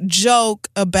no joke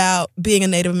about being a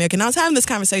Native American. I was having this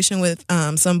conversation with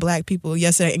some black people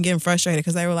yesterday and getting frustrated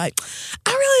because they were like,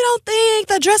 I really don't think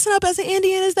that dressing up as an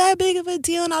Indian is that big of a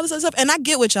deal and all this other stuff. And I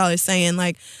get what y'all are saying.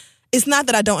 Like, it's not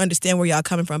that I don't understand where y'all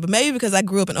coming from, but maybe because I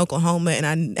grew up in Oklahoma and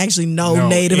I actually know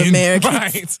Native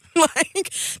Americans. Right. Like,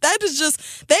 that is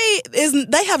just,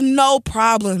 they have no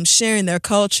problem sharing their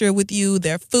culture with you,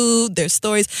 their food, their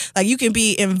stories. Like, you can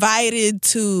be invited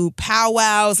to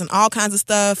powwows and all kinds of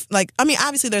stuff. Like, I mean,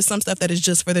 obviously there's some stuff that is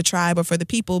just for the tribe or for the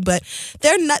people, but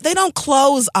they don't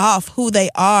close off who they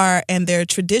are and their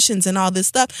traditions and all this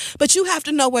stuff. But you have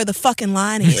to know where the fucking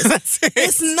line is.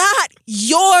 It's not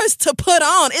yours to put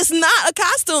on. It's not a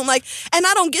costume. Like, and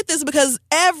I don't get this because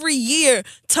every year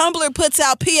Tumblr puts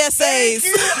out PSAs.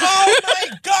 Oh my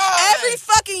God. Every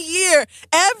fucking year,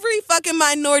 every fucking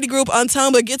minority group on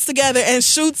Tumblr gets together and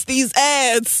shoots these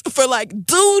ads for, like,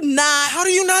 do not. How do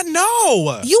you not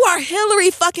know? You are Hillary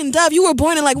fucking Duff. You were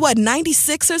born in, like, what,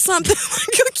 96 or something?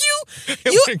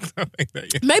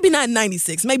 Maybe not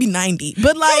 96, maybe 90.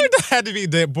 But, like, you had to be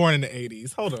born in the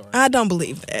 80s. Hold on. I don't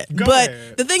believe that. Go but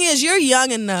ahead. The thing is, you're young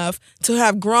enough to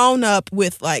have grown up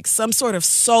with, like, some sort of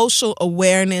social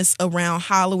awareness around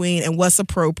Halloween and what's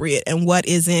appropriate and what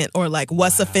isn't, or, like,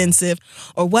 what's offensive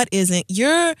or what isn't.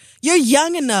 You're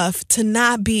young enough to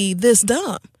not be this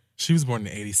dumb. She was born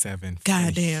in 87.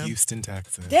 Goddamn. In Houston,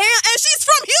 Texas. Damn, and she's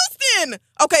from Houston.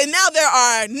 Okay, now there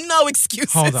are no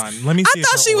excuses. Hold on, let me see. I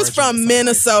thought she was from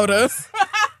Minnesota.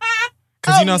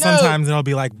 Because sometimes it'll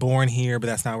be like born here, but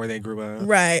that's not where they grew up.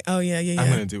 Right. Oh yeah. I'm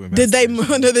gonna do it. Did they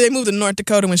move to North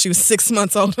Dakota when she was 6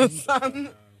 months old or something?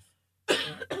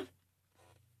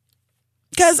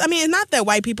 Because, I mean, not that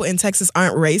white people in Texas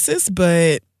aren't racist,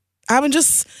 but I would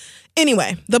just...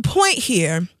 Anyway, the point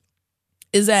here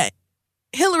is that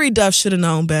Hillary Duff should have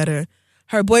known better.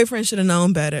 Her boyfriend should have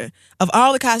known better. Of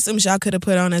all the costumes y'all could have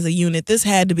put on as a unit, this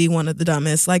had to be one of the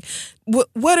dumbest. Like, what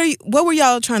were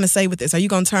y'all trying to say with this? Are you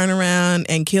going to turn around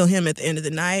and kill him at the end of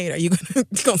the night? Are you going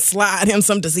to slide him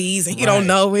some disease and you don't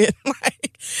know it?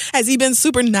 Like, has he been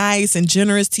super nice and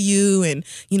generous to you and,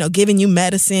 giving you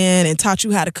medicine and taught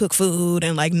you how to cook food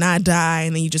and, like, not die,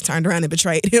 and then you just turned around and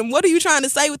betrayed him? What are you trying to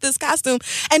say with this costume?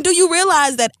 And do you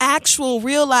realize that actual,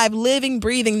 real-life, living,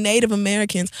 breathing Native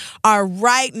Americans are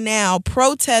right now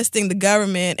protesting the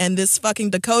government and this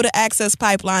fucking Dakota Access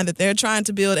Pipeline that they're trying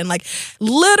to build and, like,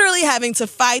 literally having to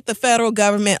fight the federal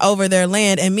government over their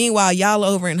land, and meanwhile y'all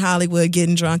over in Hollywood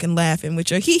getting drunk and laughing with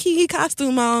your hee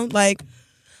costume on? Like,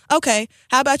 okay,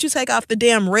 how about you take off the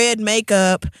damn red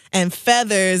makeup and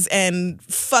feathers and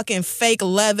fucking fake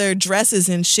leather dresses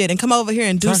and shit and come over here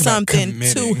and do something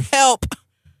to help.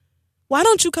 Why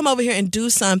don't you come over here and do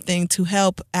something to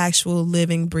help actual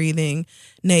living, breathing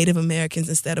Native Americans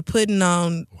instead of putting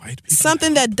on White people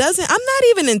something that doesn't. I'm not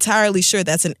even entirely sure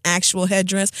that's an actual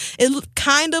headdress. It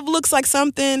kind of looks like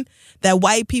something that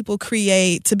white people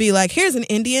create to be like, here's an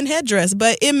Indian headdress,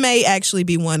 but it may actually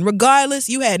be one. Regardless,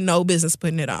 you had no business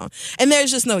putting it on. And there's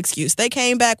just no excuse. They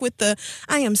came back with the,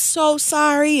 I am so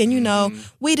sorry, and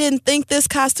we didn't think this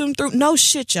costume through. No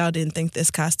shit, y'all didn't think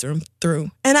this costume through.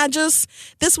 And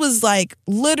this was like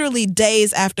literally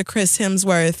days after Chris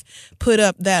Hemsworth put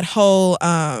up that whole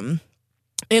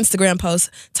Instagram post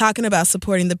talking about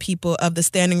supporting the people of the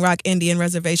Standing Rock Indian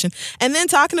Reservation, and then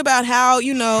talking about how,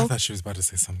 I thought she was about to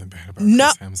say something bad about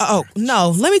Chris Hemsworth. Oh, no.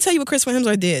 Let me tell you what Chris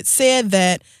Hemsworth did. Said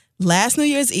that last New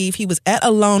Year's Eve, he was at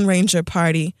a Lone Ranger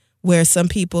party where some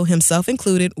people, himself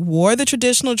included, wore the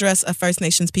traditional dress of First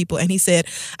Nations people. And he said,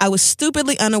 I was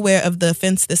stupidly unaware of the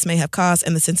offense this may have caused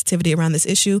and the sensitivity around this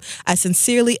issue. I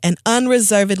sincerely and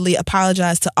unreservedly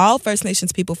apologize to all First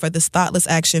Nations people for this thoughtless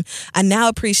action. I now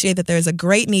appreciate that there is a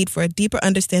great need for a deeper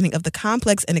understanding of the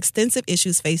complex and extensive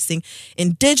issues facing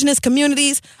Indigenous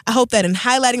communities. I hope that in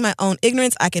highlighting my own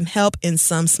ignorance, I can help in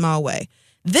some small way.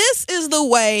 This is the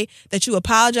way that you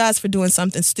apologize for doing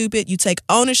something stupid. You take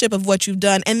ownership of what you've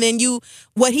done. And then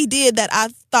what he did that I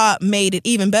thought made it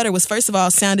even better was, first of all,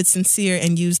 sounded sincere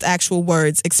and used actual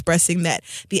words expressing that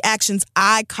the actions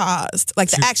I caused,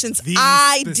 like the actions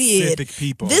I did,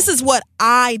 people. This is what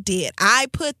I did. I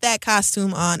put that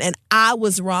costume on and I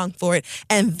was wrong for it.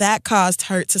 And that caused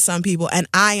hurt to some people. And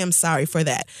I am sorry for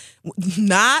that.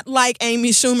 Not like Amy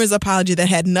Schumer's apology that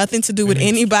had nothing to do with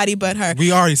anybody but her.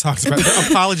 We already talked about the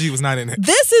apology was not in it.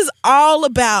 This is all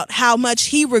about how much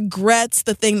he regrets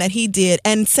the thing that he did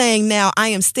and saying now I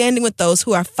am standing with those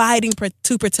who are fighting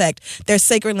to protect their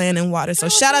sacred land and water. So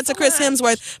shout out to Chris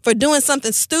Hemsworth for doing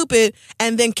something stupid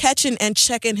and then catching and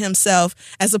checking himself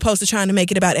as opposed to trying to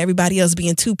make it about everybody else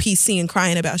being too PC and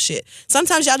crying about shit.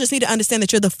 Sometimes y'all just need to understand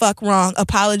that you're the fuck wrong,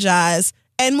 apologize,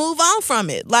 and move on from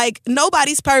it. Like,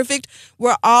 nobody's perfect.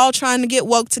 We're all trying to get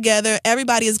woke together.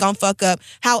 Everybody is gonna fuck up.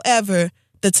 However,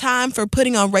 the time for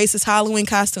putting on racist Halloween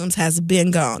costumes has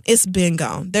been gone. It's been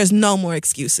gone. There's no more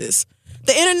excuses.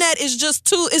 The internet is just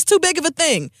too big of a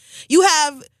thing. You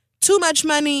have too much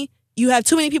money. You have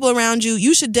too many people around you.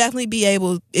 You should definitely be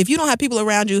able, if you don't have people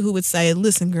around you who would say,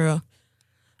 listen, girl,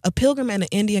 a pilgrim in an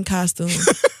Indian costume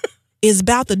is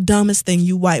about the dumbest thing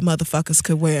you white motherfuckers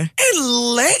could wear.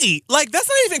 And late. Like, that's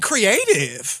not even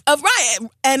creative. Right.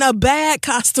 And a bad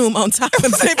costume on top of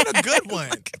It's it. not even a good one.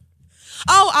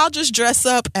 I'll just dress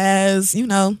up as,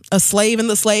 a slave in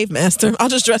the slave master. I'll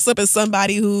just dress up as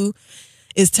somebody who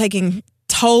is taking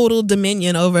total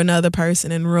dominion over another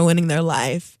person and ruining their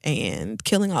life and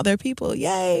killing all their people.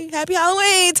 Yay. Happy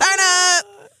Halloween. Turn up.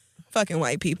 Fucking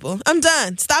white people. I'm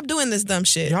done. Stop doing this dumb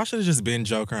shit. Y'all should have just been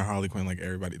Joker and Harley Quinn like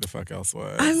everybody the fuck else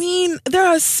was. I mean,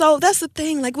 that's the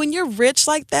thing. Like, when you're rich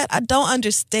like that, I don't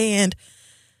understand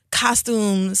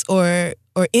costumes or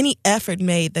any effort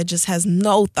made that just has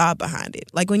no thought behind it.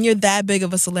 Like, when you're that big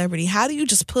of a celebrity, how do you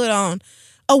just put on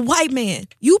a white man?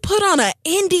 You put on an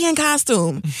Indian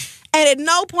costume. And at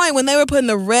no point when they were putting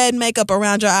the red makeup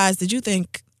around your eyes did you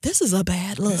think, this is a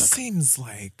bad look. This seems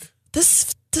like...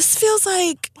 This feels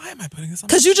like... Why am I putting this on?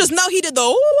 Because you just know he did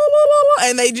the...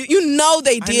 And they did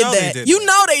that. You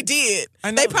know they did.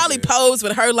 They probably posed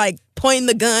with her, like, pointing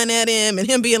the gun at him and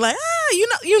him being like,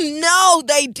 you know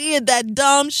they did that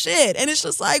dumb shit. And it's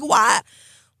just like, why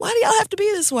do y'all have to be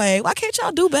this way? Why can't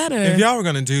y'all do better? If y'all were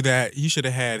going to do that, you should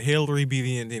have had Hillary be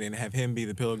the Indian and have him be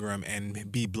the pilgrim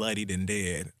and be bloodied and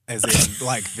dead. As in,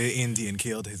 like, the Indian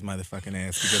killed his motherfucking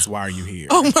ass because why are you here?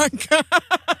 Oh, my God.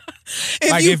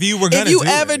 If you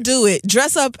ever do it,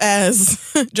 dress up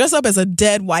as a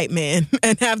dead white man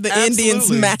and have the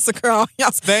Indians massacre all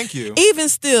y'all. Thank you. Even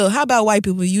still, how about white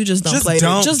people? You just don't play it.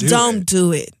 Just don't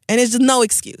do it. And it's just no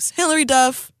excuse. Hilary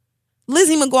Duff,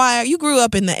 Lizzie McGuire, you grew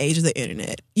up in the age of the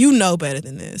internet. You know better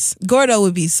than this. Gordo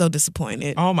would be so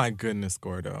disappointed. Oh my goodness,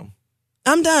 Gordo.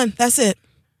 I'm done. That's it.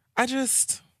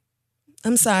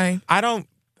 I'm sorry.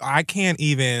 I can't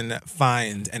even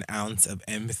find an ounce of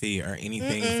empathy or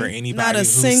anything for anybody who's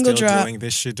single still drop. doing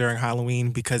this shit during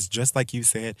Halloween because just like you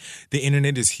said, the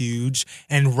internet is huge.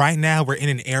 And right now we're in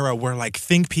an era where like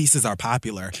think pieces are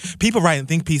popular. People writing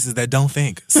think pieces that don't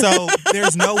think. So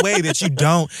there's no way that you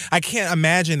don't. I can't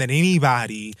imagine that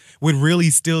anybody would really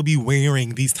still be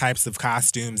wearing these types of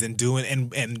costumes and doing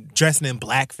and dressing in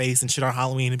blackface and shit on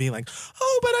Halloween and being like,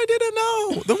 oh, but I didn't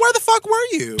know. Then where the fuck were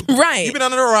you? Right. You've been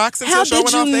under a rock since How your show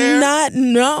went off there? not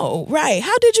know? Right.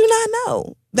 How did you not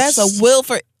know? That's a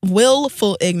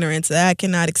willful ignorance that I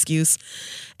cannot excuse.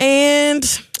 And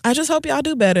I just hope y'all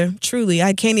do better. Truly.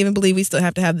 I can't even believe we still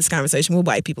have to have this conversation with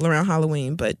white people around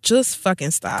Halloween, but just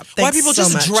fucking stop. Thanks white people so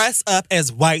just much. dress up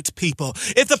as white people.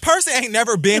 If the person ain't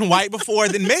never been white before,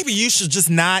 then maybe you should just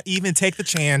not even take the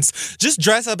chance. Just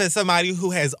dress up as somebody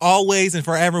who has always and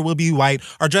forever will be white,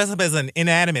 or dress up as an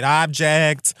inanimate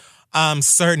object,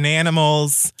 certain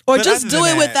animals. Or But just other do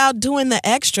than it that- without doing the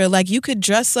extra. Like, you could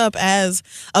dress up as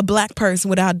a black person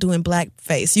without doing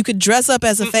blackface. You could dress up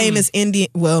as a famous Indian.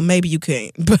 Well, maybe you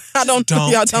can't, but I don't.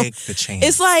 Don't y'all take the chance.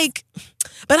 It's like,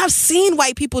 but I've seen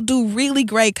white people do really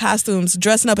great costumes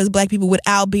dressing up as black people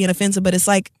without being offensive. But it's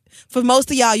like, for most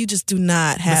of y'all, you just do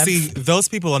not But have. see, those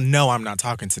people know I'm not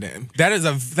talking to them. That is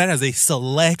a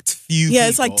select few Yeah, people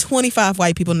it's like 25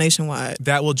 white people nationwide.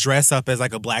 that will dress up as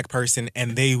like a black person,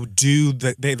 and they do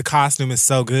the costume is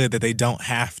so good that they don't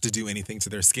have to do anything to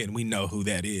their skin. We know who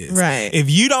that is. Right. If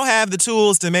you don't have the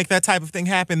tools to make that type of thing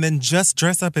happen, then just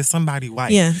dress up as somebody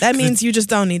white. Yeah, that means you just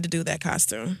don't need to do that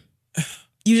costume.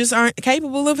 You just aren't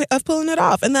capable of pulling it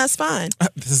off, and that's fine.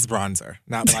 This is bronzer,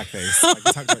 not blackface. Like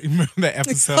we talked about, you remember that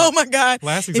episode? Oh my God.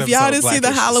 Last week's If y'all episode, didn't see the Blackfish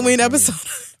was so Halloween funny.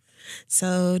 episode.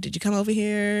 So, did you come over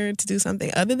here to do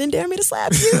something other than dare me to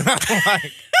slap you?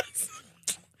 Like,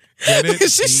 get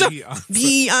it? She showed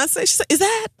Beyonce. She said, is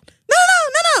that?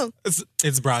 No.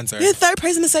 It's bronzer. You're the third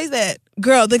person to say that.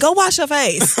 Girl, then go wash your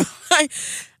face. Like,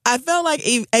 I felt like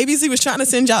ABC was trying to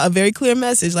send y'all a very clear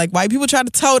message. Like, white people try to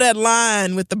toe that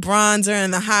line with the bronzer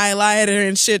and the highlighter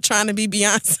and shit, trying to be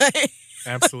Beyonce.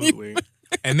 Absolutely.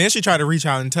 And then she tried to reach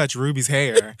out and touch Ruby's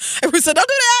hair. And we said, don't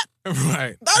do that.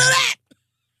 Right. Don't do that.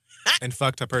 And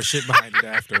fucked up her shit behind it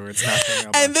afterwards.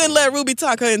 And then let Ruby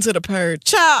talk her into the purge.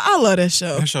 Child, I love that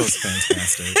show. That show is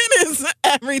fantastic. It is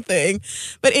everything.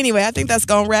 But anyway, I think that's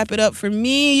going to wrap it up for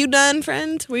me. You done,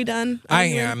 friend? We done? I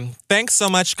am. Thanks so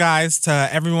much, guys, to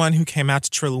everyone who came out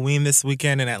to Trilloween this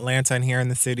weekend in Atlanta and here in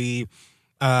the city.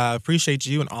 Appreciate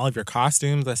you and all of your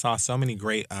costumes. I saw so many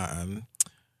great,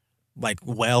 like,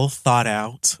 well thought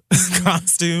out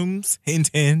costumes. Hint,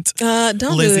 hint.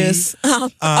 Don't Lizzie. do this.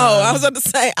 I was about to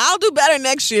say, I'll do better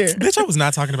next year. Bitch, I was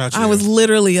not talking about you. I was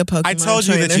literally a Pokemon I told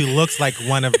you that trainer. you looked like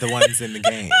one of the ones in the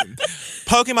game.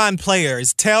 Pokemon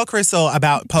players, tell Crystal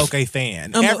about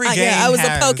Pokefan. Every game I was a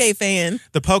has Poke fan.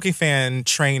 the Pokefan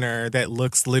trainer that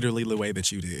looks literally the way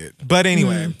that you did. But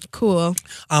anyway, Cool.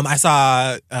 I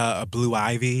saw a Blue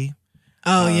Ivy.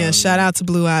 Oh, yeah. Shout out to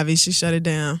Blue Ivy. She shut it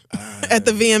down at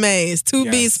the VMAs, to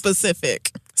be yes.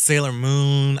 specific. Sailor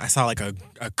Moon. I saw like a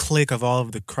click of all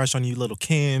of the Crush on You Little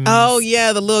Kims. Oh,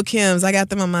 yeah. The Lil Kims. I got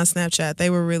them on my Snapchat. They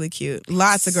were really cute.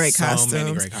 Lots of great So costumes.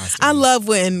 many great costumes. I love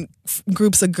when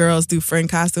groups of girls do friend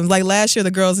costumes. Like last year, the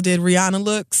girls did Rihanna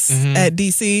looks at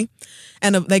DC.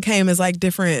 And they came as like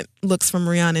different looks from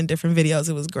Rihanna in different videos.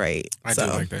 It was great. I do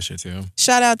like that shit too.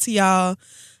 Shout out to y'all.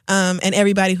 And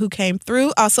everybody who came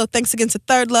through. Also, thanks again to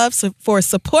Third Love for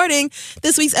supporting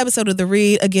this week's episode of The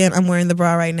Read. Again, I'm wearing the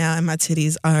bra right now, and my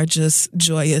titties are just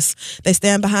joyous. They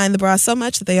stand behind the bra so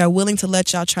much that they are willing to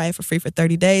let y'all try it for free for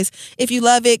 30 days. If you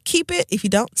love it, keep it. If you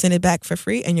don't, send it back for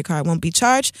free, and your card won't be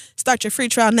charged. Start your free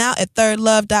trial now at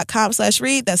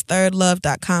thirdlove.com/read. That's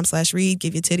thirdlove.com/read.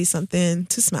 Give your titties something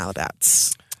to smile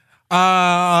about.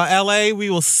 LA, we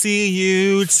will see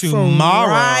you tomorrow.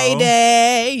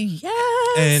 Friday.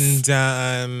 Yes.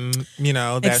 And, you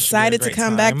know, that Excited should be to a great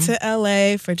come back time. to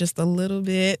LA for just a little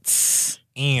bit.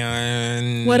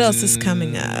 And What else is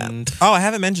coming up? Oh, I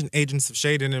haven't mentioned Agents of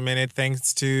Shade in a minute.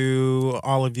 Thanks to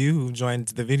all of you who joined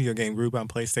the video game group on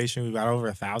PlayStation. We've got over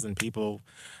 1,000 people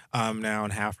now on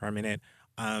Half Per Minute.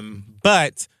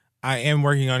 But I am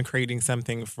working on creating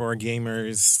something for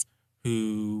gamers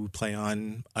who play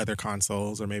on other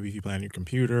consoles, or maybe if you play on your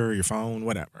computer or your phone,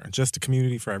 whatever. Just a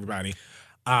community for everybody.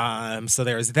 So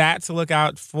there's that to look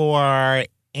out for.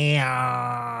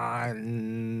 And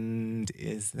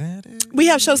is that it? We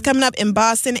have shows coming up in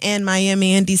Boston and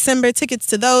Miami in December. Tickets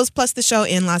to those, plus the show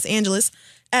in Los Angeles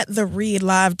at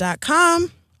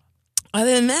thereadlive.com.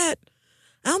 Other than that,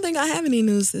 I don't think I have any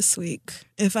news this week.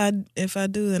 If I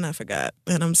do, then I forgot,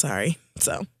 and I'm sorry.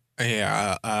 So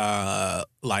Yeah,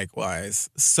 likewise.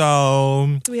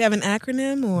 So do we have an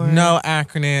acronym or no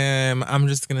acronym. I'm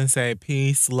just gonna say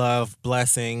peace, love,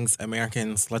 blessings,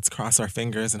 Americans. Let's cross our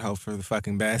fingers and hope for the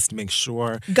fucking best. Make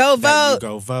sure Go that you vote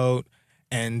go vote.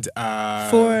 And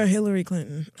for Hillary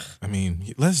Clinton? I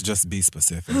mean, let's just be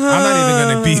specific. I'm not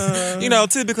even gonna be. You know,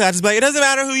 typically I just be like, it doesn't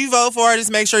matter who you vote for.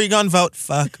 Just make sure you're gonna vote.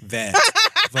 Fuck that.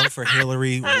 Vote for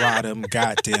Hillary Rodham,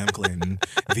 goddamn Clinton.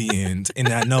 The end. And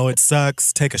I know it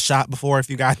sucks. Take a shot before if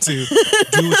you got to.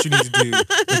 Do what you need to do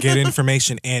to get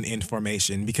information and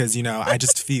information. Because, I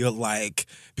just feel like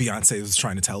Beyonce was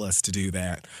trying to tell us to do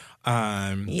that.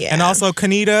 And also,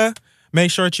 Kanita,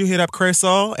 make sure that you hit up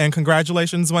Crystal, and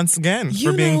congratulations once again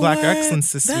for being Black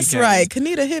Excellence this weekend. That's right.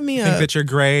 Kanita, hit me up. I think that you're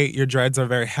great. Your dreads are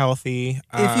very healthy.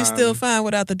 If you're still fine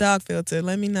without the dog filter,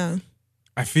 let me know.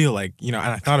 I feel like, and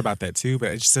I thought about that too,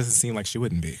 but it just doesn't seem like she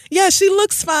wouldn't be. Yeah, she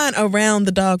looks fine around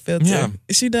the dog filter. Yeah.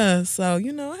 She does. So,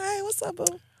 hey, what's up, boo?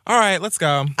 All right, let's go.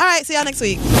 All right, see y'all next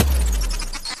week.